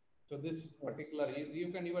 So this particular,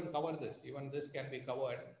 you can even cover this. Even this can be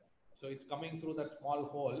covered. So it's coming through that small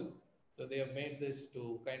hole. So they have made this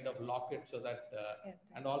to kind of lock it so that,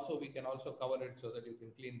 and also we can also cover it so that you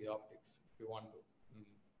can clean the optics if you want to.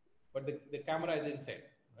 But the camera is inside,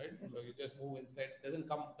 right? Yes. So you just move inside. It doesn't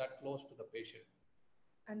come that close to the patient.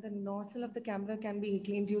 And the nozzle of the camera can be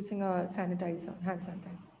cleaned using a sanitizer, hand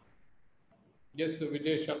sanitizer. Yes,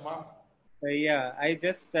 Vijay Sharma. Yeah, I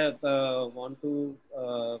just want to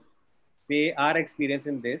say our experience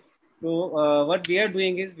in this. So what we are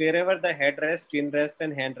doing is wherever the headrest, chin rest,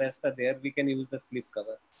 and hand rest are there, we can use the slip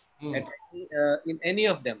cover in any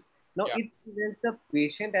of them. Now it prevents the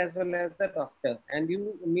patient as well as the doctor, and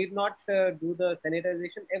you need not do the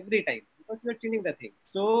sanitization every time because you are chinning the thing.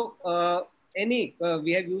 So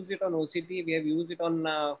we have used it on OCT, we have used it on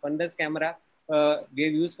fundus camera. We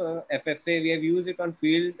have used for FFA, we have used it on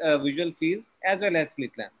field visual field as well as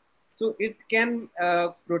slit lamp. So it can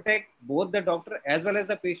protect both the doctor as well as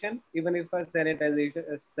the patient, even if a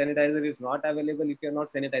sanitizer is not available, if you're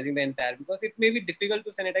not sanitizing the entire, because it may be difficult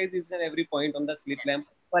to sanitize each and every point on the slit lamp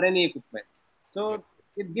for any equipment. So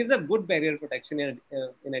it gives a good barrier protection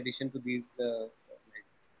in addition to these.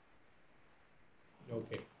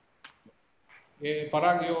 Okay.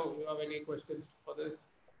 Parag, you have any questions for this?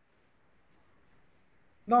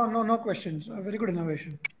 No questions. A very good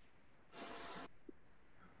innovation.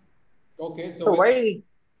 Okay. So why?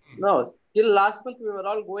 No, till last month we were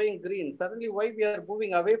all going green. Suddenly, why we are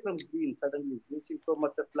moving away from green? Suddenly, using so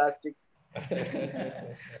much of plastics.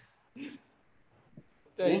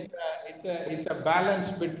 It's a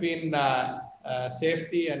balance between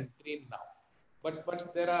safety and green now.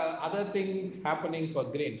 But there are other things happening for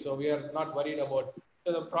green, so we are not worried about.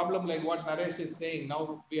 So the problem, like what Naresh is saying,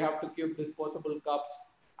 now we have to give disposable cups.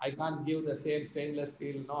 I can't give the same stainless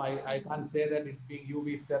steel. No, I can't say that it's being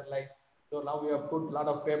UV sterilized. So now we have put a lot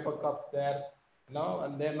of paper cups there,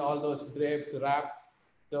 and then all those drapes, wraps.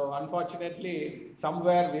 So unfortunately,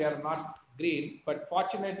 somewhere we are not green, but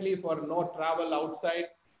fortunately for no travel outside,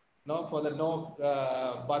 for the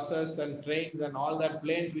buses and trains and all that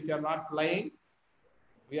planes which are not flying,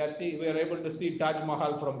 we are able to see Taj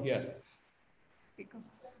Mahal from here.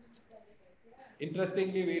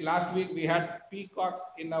 Interestingly, last week we had peacocks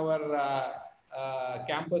in our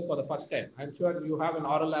campus for the first time. I'm sure you have an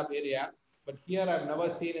Oral Lab area, but here I've never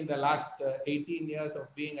seen in the last 18 years of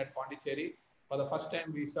being at Pondicherry. For the first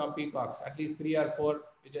time, we saw peacocks, at least 3 or 4,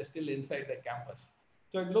 which are still inside the campus.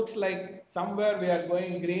 So it looks like somewhere we are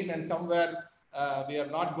going green and somewhere we are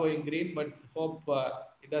not going green, but hope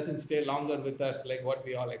it doesn't stay longer with us like what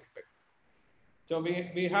we all expect. So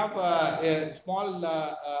we have small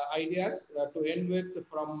ideas to end with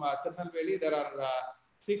from Tirunelveli. There are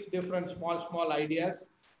 6 different small ideas.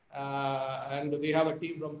 And we have a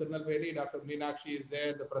team from Tirunelveli. Dr. Meenakshi is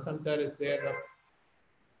there. The presenter is there.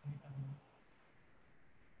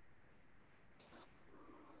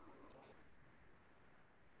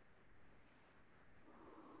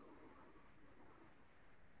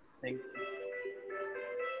 Thank you.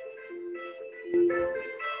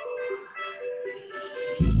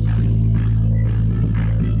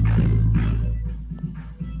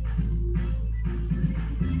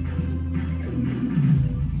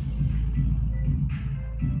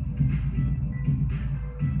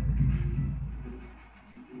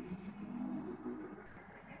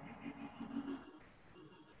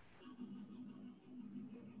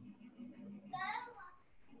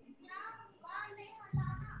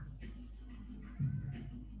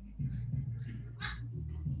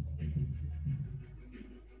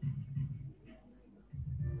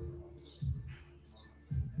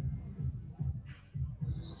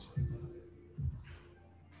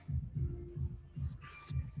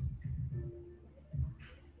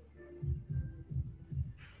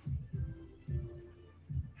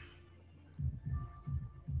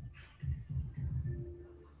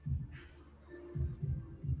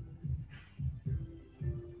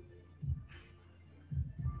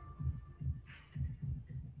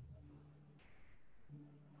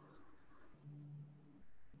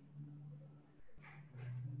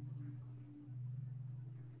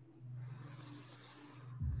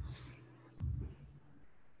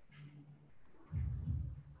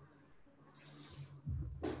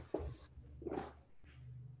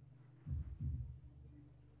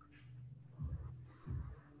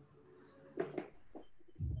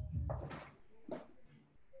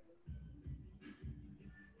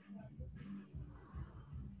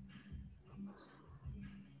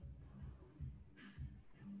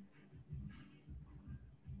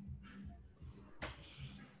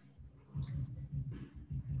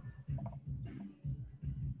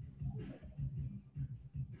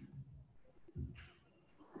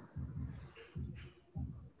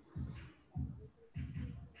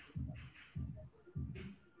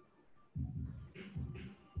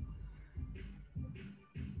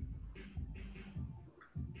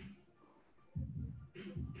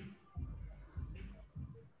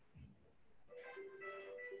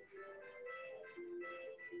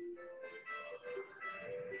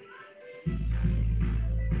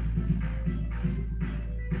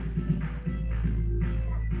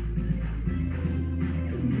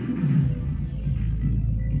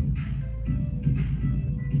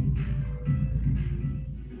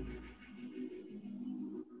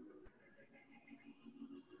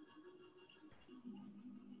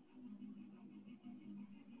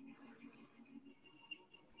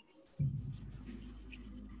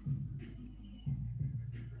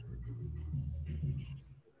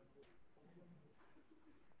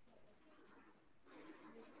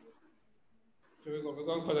 So we're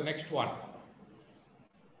going for the next one.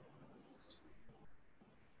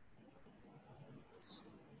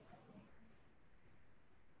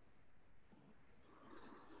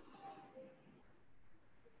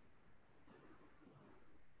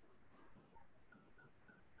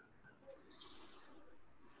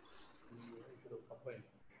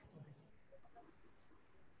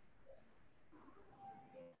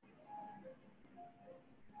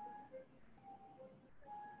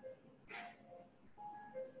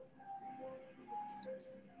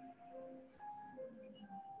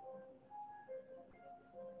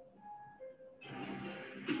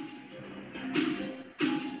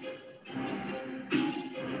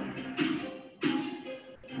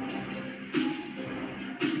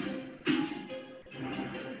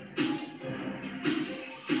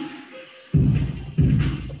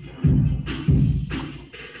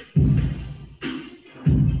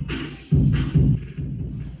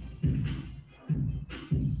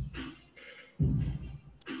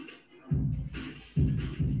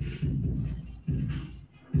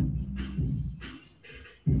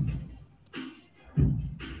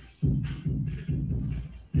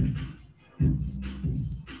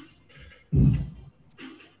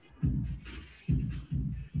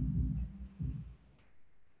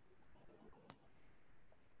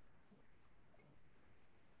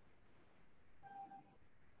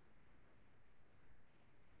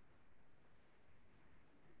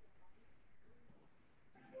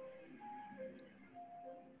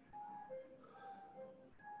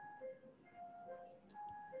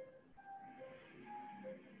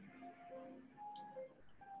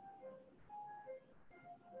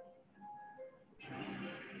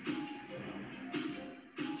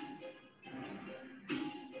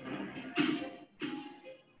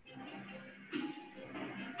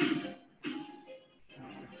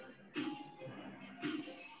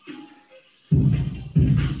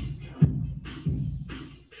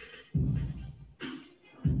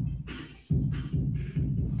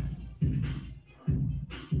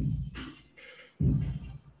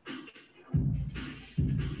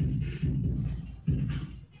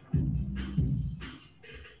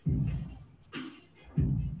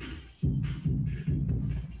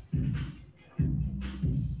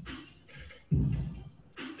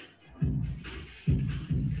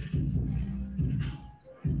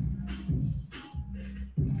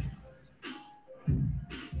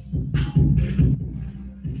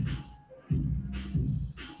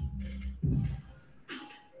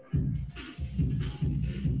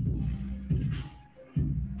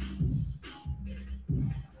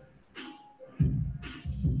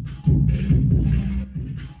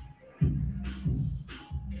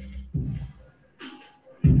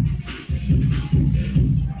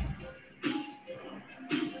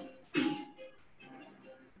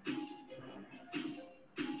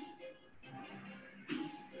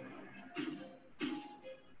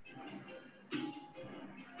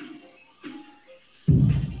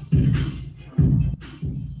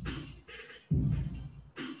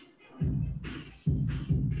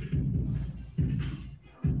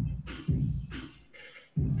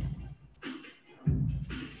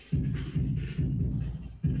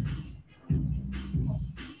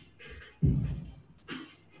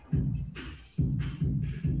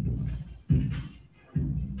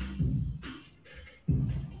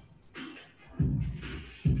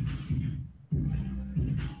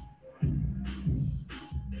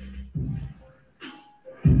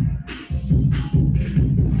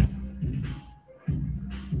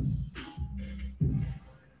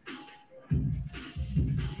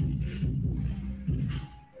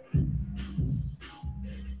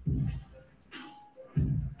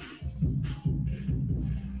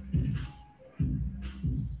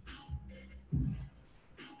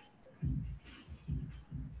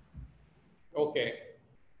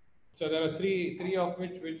 So there are three of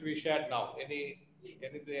which we shared now.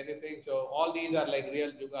 Anything. So all these are like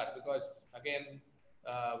real Jugaad because again,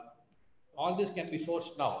 uh, all this can be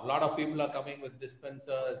sourced now. A lot of people are coming with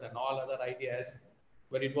dispensers and all other ideas,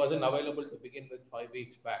 but it wasn't available to begin with 5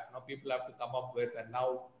 weeks back. Now people have to come up with, and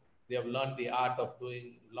now they have learned the art of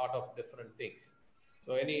doing a lot of different things.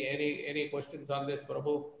 So any questions on this,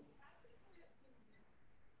 Prabhu?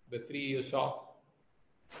 The three you saw.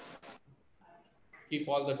 Keep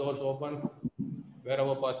all the doors open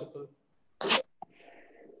wherever possible.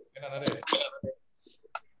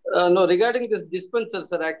 No, regarding this dispenser,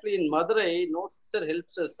 sir, actually in Madurai, no sister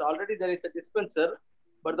helps us. Already there is a dispenser,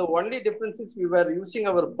 but the only difference is we were using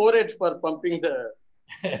our forehead for pumping the.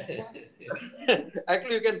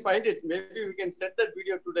 Actually, you can find it. Maybe we can set that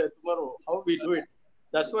video today, tomorrow, how we do it.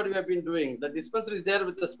 That's what we have been doing. The dispenser is there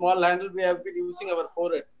with the small handle. We have been using our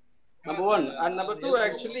forehead. Number one. And number two,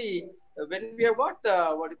 actually, when we have got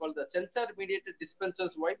what you call the sensor mediated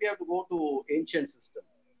dispensers, why we have to go to ancient system?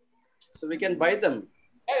 So we can buy them.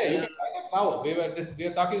 Hey, you can buy them now. We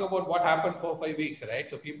are talking about what happened 4-5 weeks, right?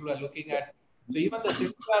 So people are looking at. So even the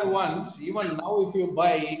simpler ones, even now, if you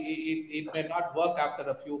buy, it may not work after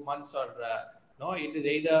a few months or no. It is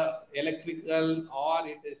either electrical or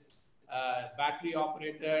it is battery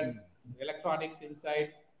operated, electronics inside.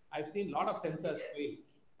 I've seen a lot of sensors fail,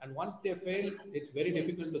 and once they fail, it's very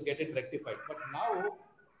difficult to get it rectified. But now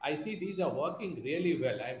I see these are working really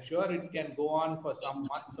well. I'm sure it can go on for some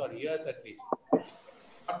months or years at least.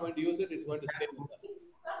 Not going to use it, it's going to stay with us.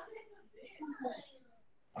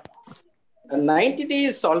 And 90D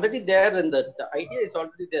is already there, and the idea is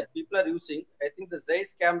already there. People are using. I think the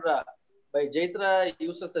Zeiss camera by Jaitra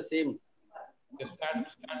uses the same. The stand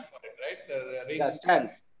for it, right? The ring. Yeah, stand.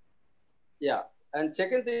 Yeah. And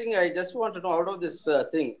second thing, I just want to know out of this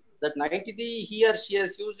thing, that 90D he or she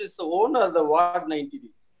has used his own or the Ward 90D?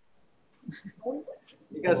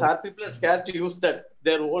 Because our people are scared to use their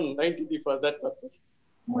own 90D for that purpose.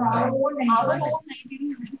 Our own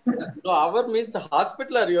 90D. No, our means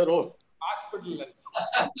hospital or your own? Hospital lens.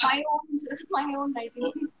 my own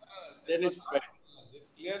 90D. Then it's fine.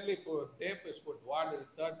 It's clearly put, tape is put. Ward is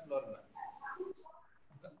third floor.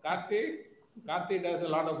 Karthi does a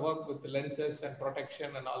lot of work with the lenses and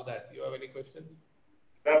protection and all that. You have any questions?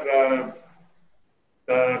 Sir,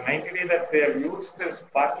 the 90D that they have used is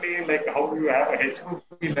partly like how you have a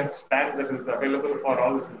H2P lens stand that is available for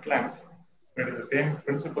all the slit lamps. It is the same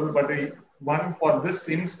principle, but the one for this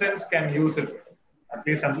instance can use it. At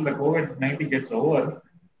least until the COVID-19 gets over,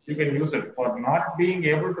 you can use it. For not being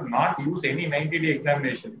able to not use any 90D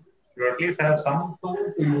examination, you at least have some tool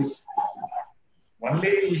to use.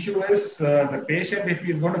 Only issue is the patient, if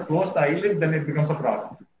he is going to close the eyelid, then it becomes a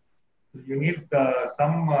problem. You need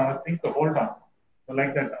some thing to hold on. So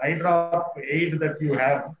like that eye drop aid that you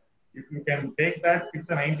have, if you can take that, fix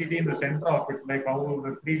a 90D in the center of it, like how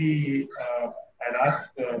the 3D, I'd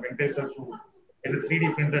asked Venkatesh to get a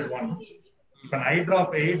 3D printed one. If an eye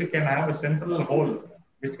drop aid can have a central hole,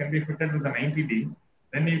 which can be fitted with the 90D,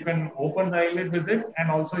 then you can open the eyelid with it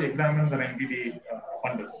and also examine the 90D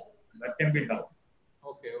fundus. That can be done.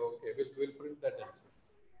 Okay. We'll print that also.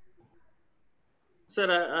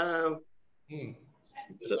 Sir,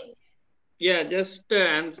 yeah, just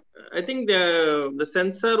I think the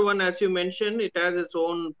sensor one, as you mentioned, it has its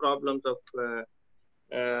own problems of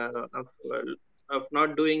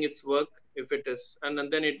not doing its work if it is, and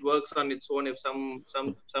then it works on its own if some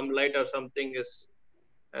light or something is.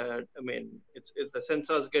 I mean, it's the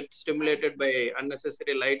sensors get stimulated by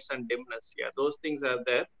unnecessary lights and dimness. Yeah, those things are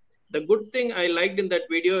there. The good thing I liked in that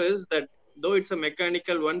video is that though it's a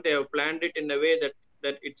mechanical one, they have planned it in a way that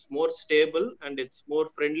it's more stable and it's more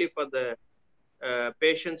friendly for the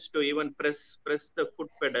patients to even press the foot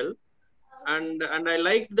pedal. And I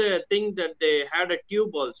like the thing that they had a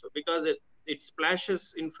tube also, because it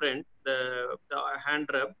splashes in front the hand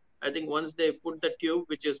rub. I think once they put the tube,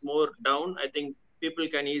 which is more down, I think people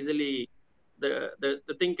can easily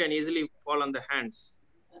the thing can easily fall on the hands.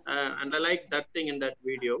 And I like that thing in that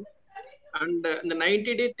video. And the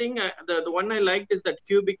 90D thing, the one I liked is that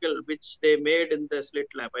cubicle which they made in the slit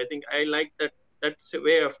lamp. I think I like that's a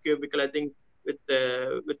way of cubicle. I think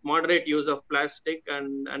with moderate use of plastic,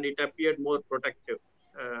 and it appeared more protective.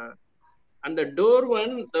 And the door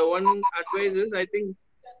one, the one advice is, I think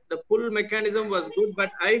the pull mechanism was good,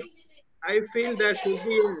 but I feel there should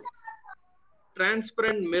be a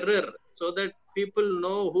transparent mirror so that people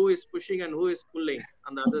know who is pushing and who is pulling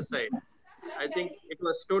on the other side. I think it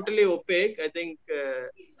was totally opaque. I think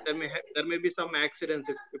there may be some accidents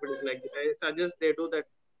if it is like that. I suggest they do that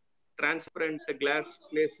transparent glass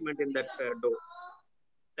placement in that door.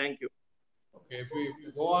 Thank you. Okay, if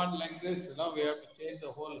we go on like this, we have to change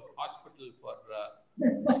the whole hospital for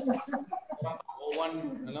one.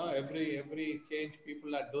 Every change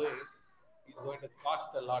people are doing is going to cost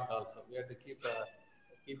a lot. Also, we have to keep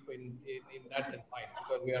in that in mind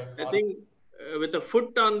because we are. I think with a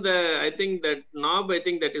foot on the, I think that knob, I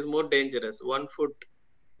think that is more dangerous. 1 foot.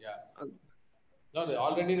 Yeah. No,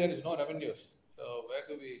 already there is no revenues. So where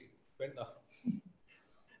do we spend the?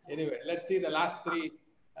 Anyway, let's see the last three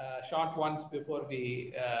short ones before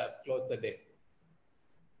we close the day.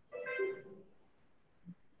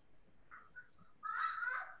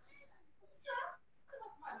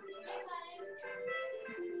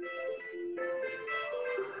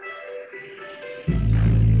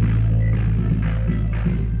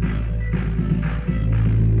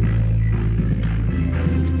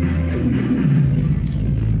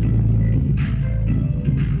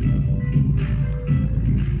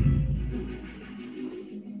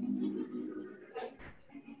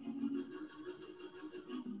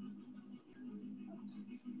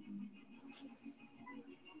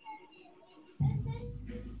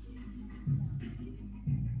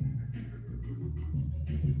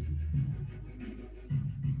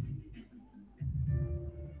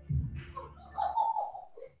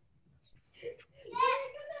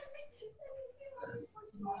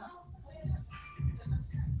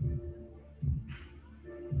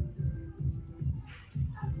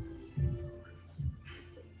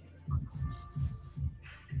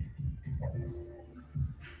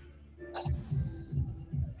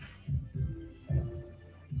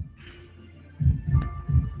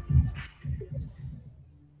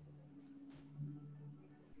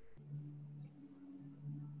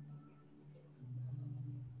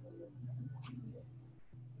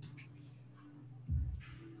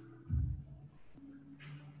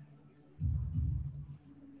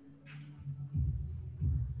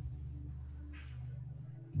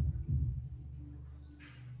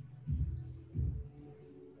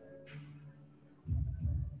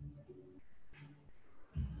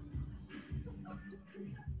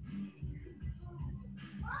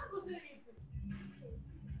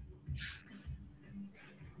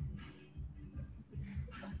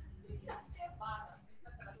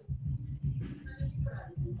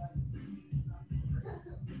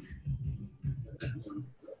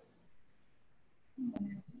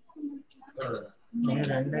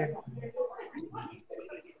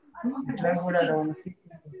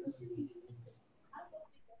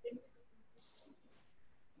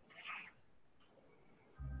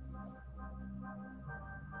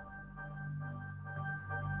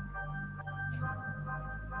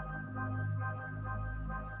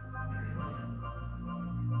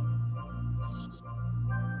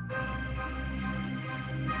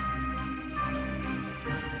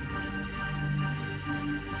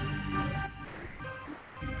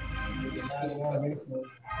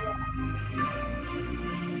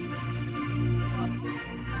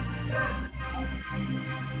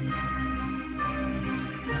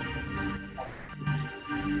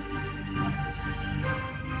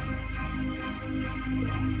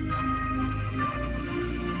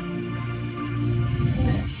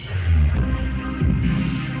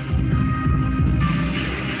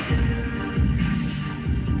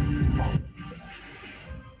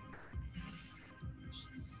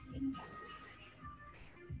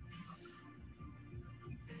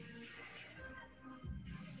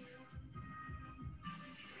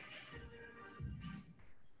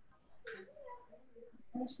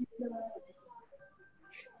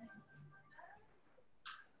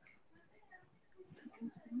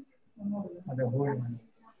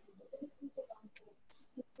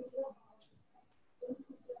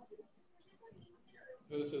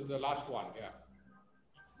 This is the last one, yeah.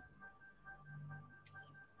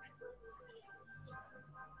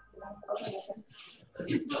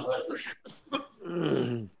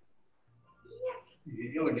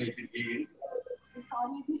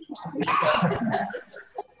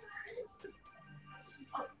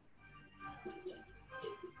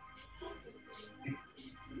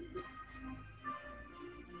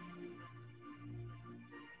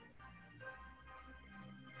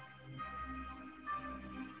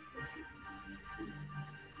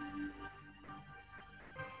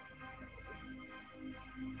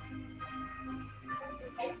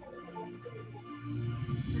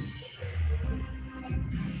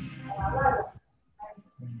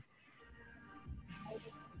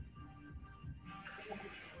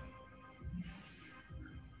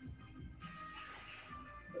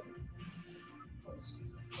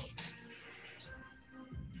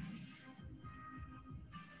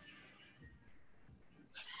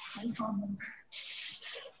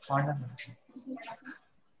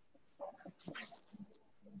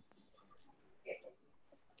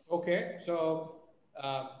 Okay, so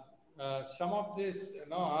some of these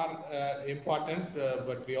are important,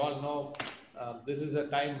 but we all know this is a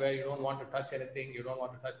time where you don't want to touch anything, you don't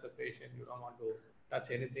want to touch the patient, you don't want to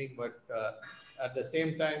touch anything. But at the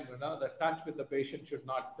same time, the touch with the patient should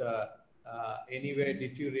not anyway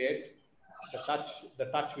deteriorate. The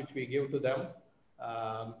touch which we give to them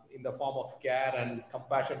in the form of care and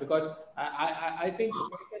compassion, because I think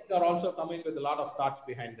the patients are also coming with a lot of thoughts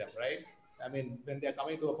behind them, right? I mean, when they're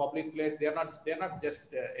coming to a public place, they're not just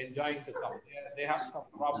enjoying to come. They have some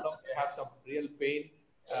problem, they have some real pain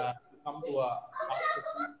to come to a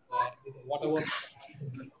hospital with whatever.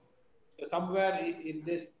 So somewhere in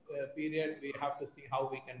this period, we have to see how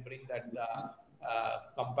we can bring that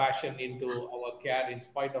compassion into our care in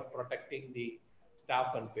spite of protecting the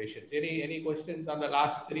staff and patients. Any questions on the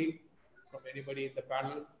last three from anybody in the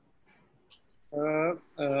panel?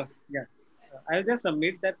 Yeah. I'll just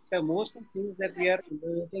submit that most of the things that we are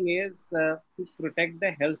implementing is to protect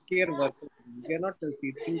the healthcare workers. We are not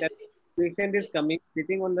considering that patient is coming,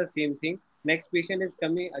 sitting on the same thing. Next patient is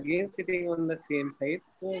coming again, sitting on the same side.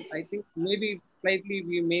 So I think maybe slightly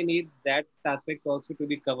we may need that aspect also to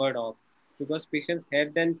be covered off, because patient's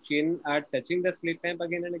head and chin are touching the slit lamp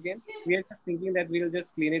again and again. We are just thinking that we'll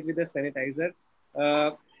just clean it with a sanitizer.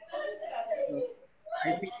 Uh,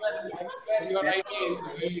 I think Your idea is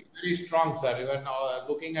very, very strong, sir. Even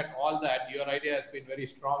looking at all that, your idea has been very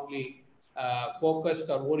strongly focused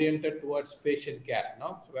or oriented towards patient care,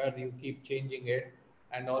 no? So where you keep changing it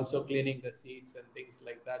and also cleaning the seats and things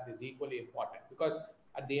like that is equally important, because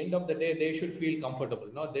at the end of the day, they should feel comfortable.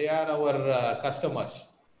 No, they are our customers.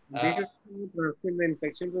 we should transmit the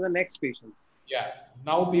infection to the next patient. Yeah,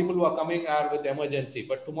 now people who are coming are with emergency,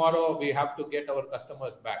 but tomorrow we have to get our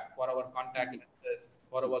customers back for our contact lenses,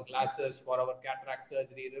 for our glasses, for our cataract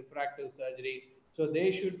surgery, refractive surgery. So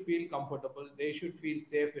they should feel comfortable, they should feel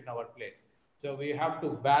safe in our place. So we have to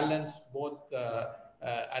balance both,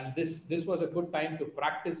 and this was a good time to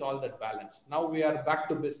practice all that balance. Now we are back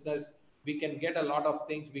to business. We can get a lot of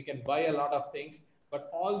things, we can buy a lot of things, but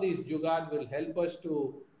all these Jugaad will help us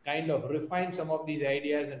to kind of refine some of these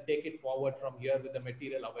ideas and take it forward from here with the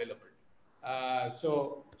material available.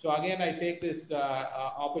 So again, I take this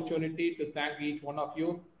opportunity to thank each one of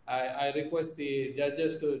you. I request the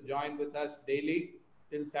judges to join with us daily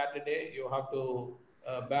till Saturday. You have to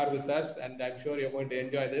bear with us, and I'm sure you're going to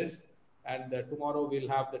enjoy this. And tomorrow we'll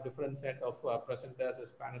have the different set of presenters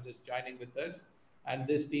as panelists joining with us, and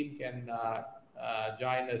this team can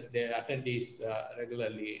join us, their attendees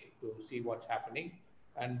regularly to see what's happening.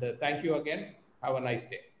 And thank you again. Have a nice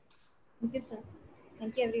day. Thank you, sir.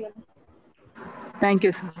 Thank you, everyone. Thank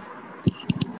you, sir.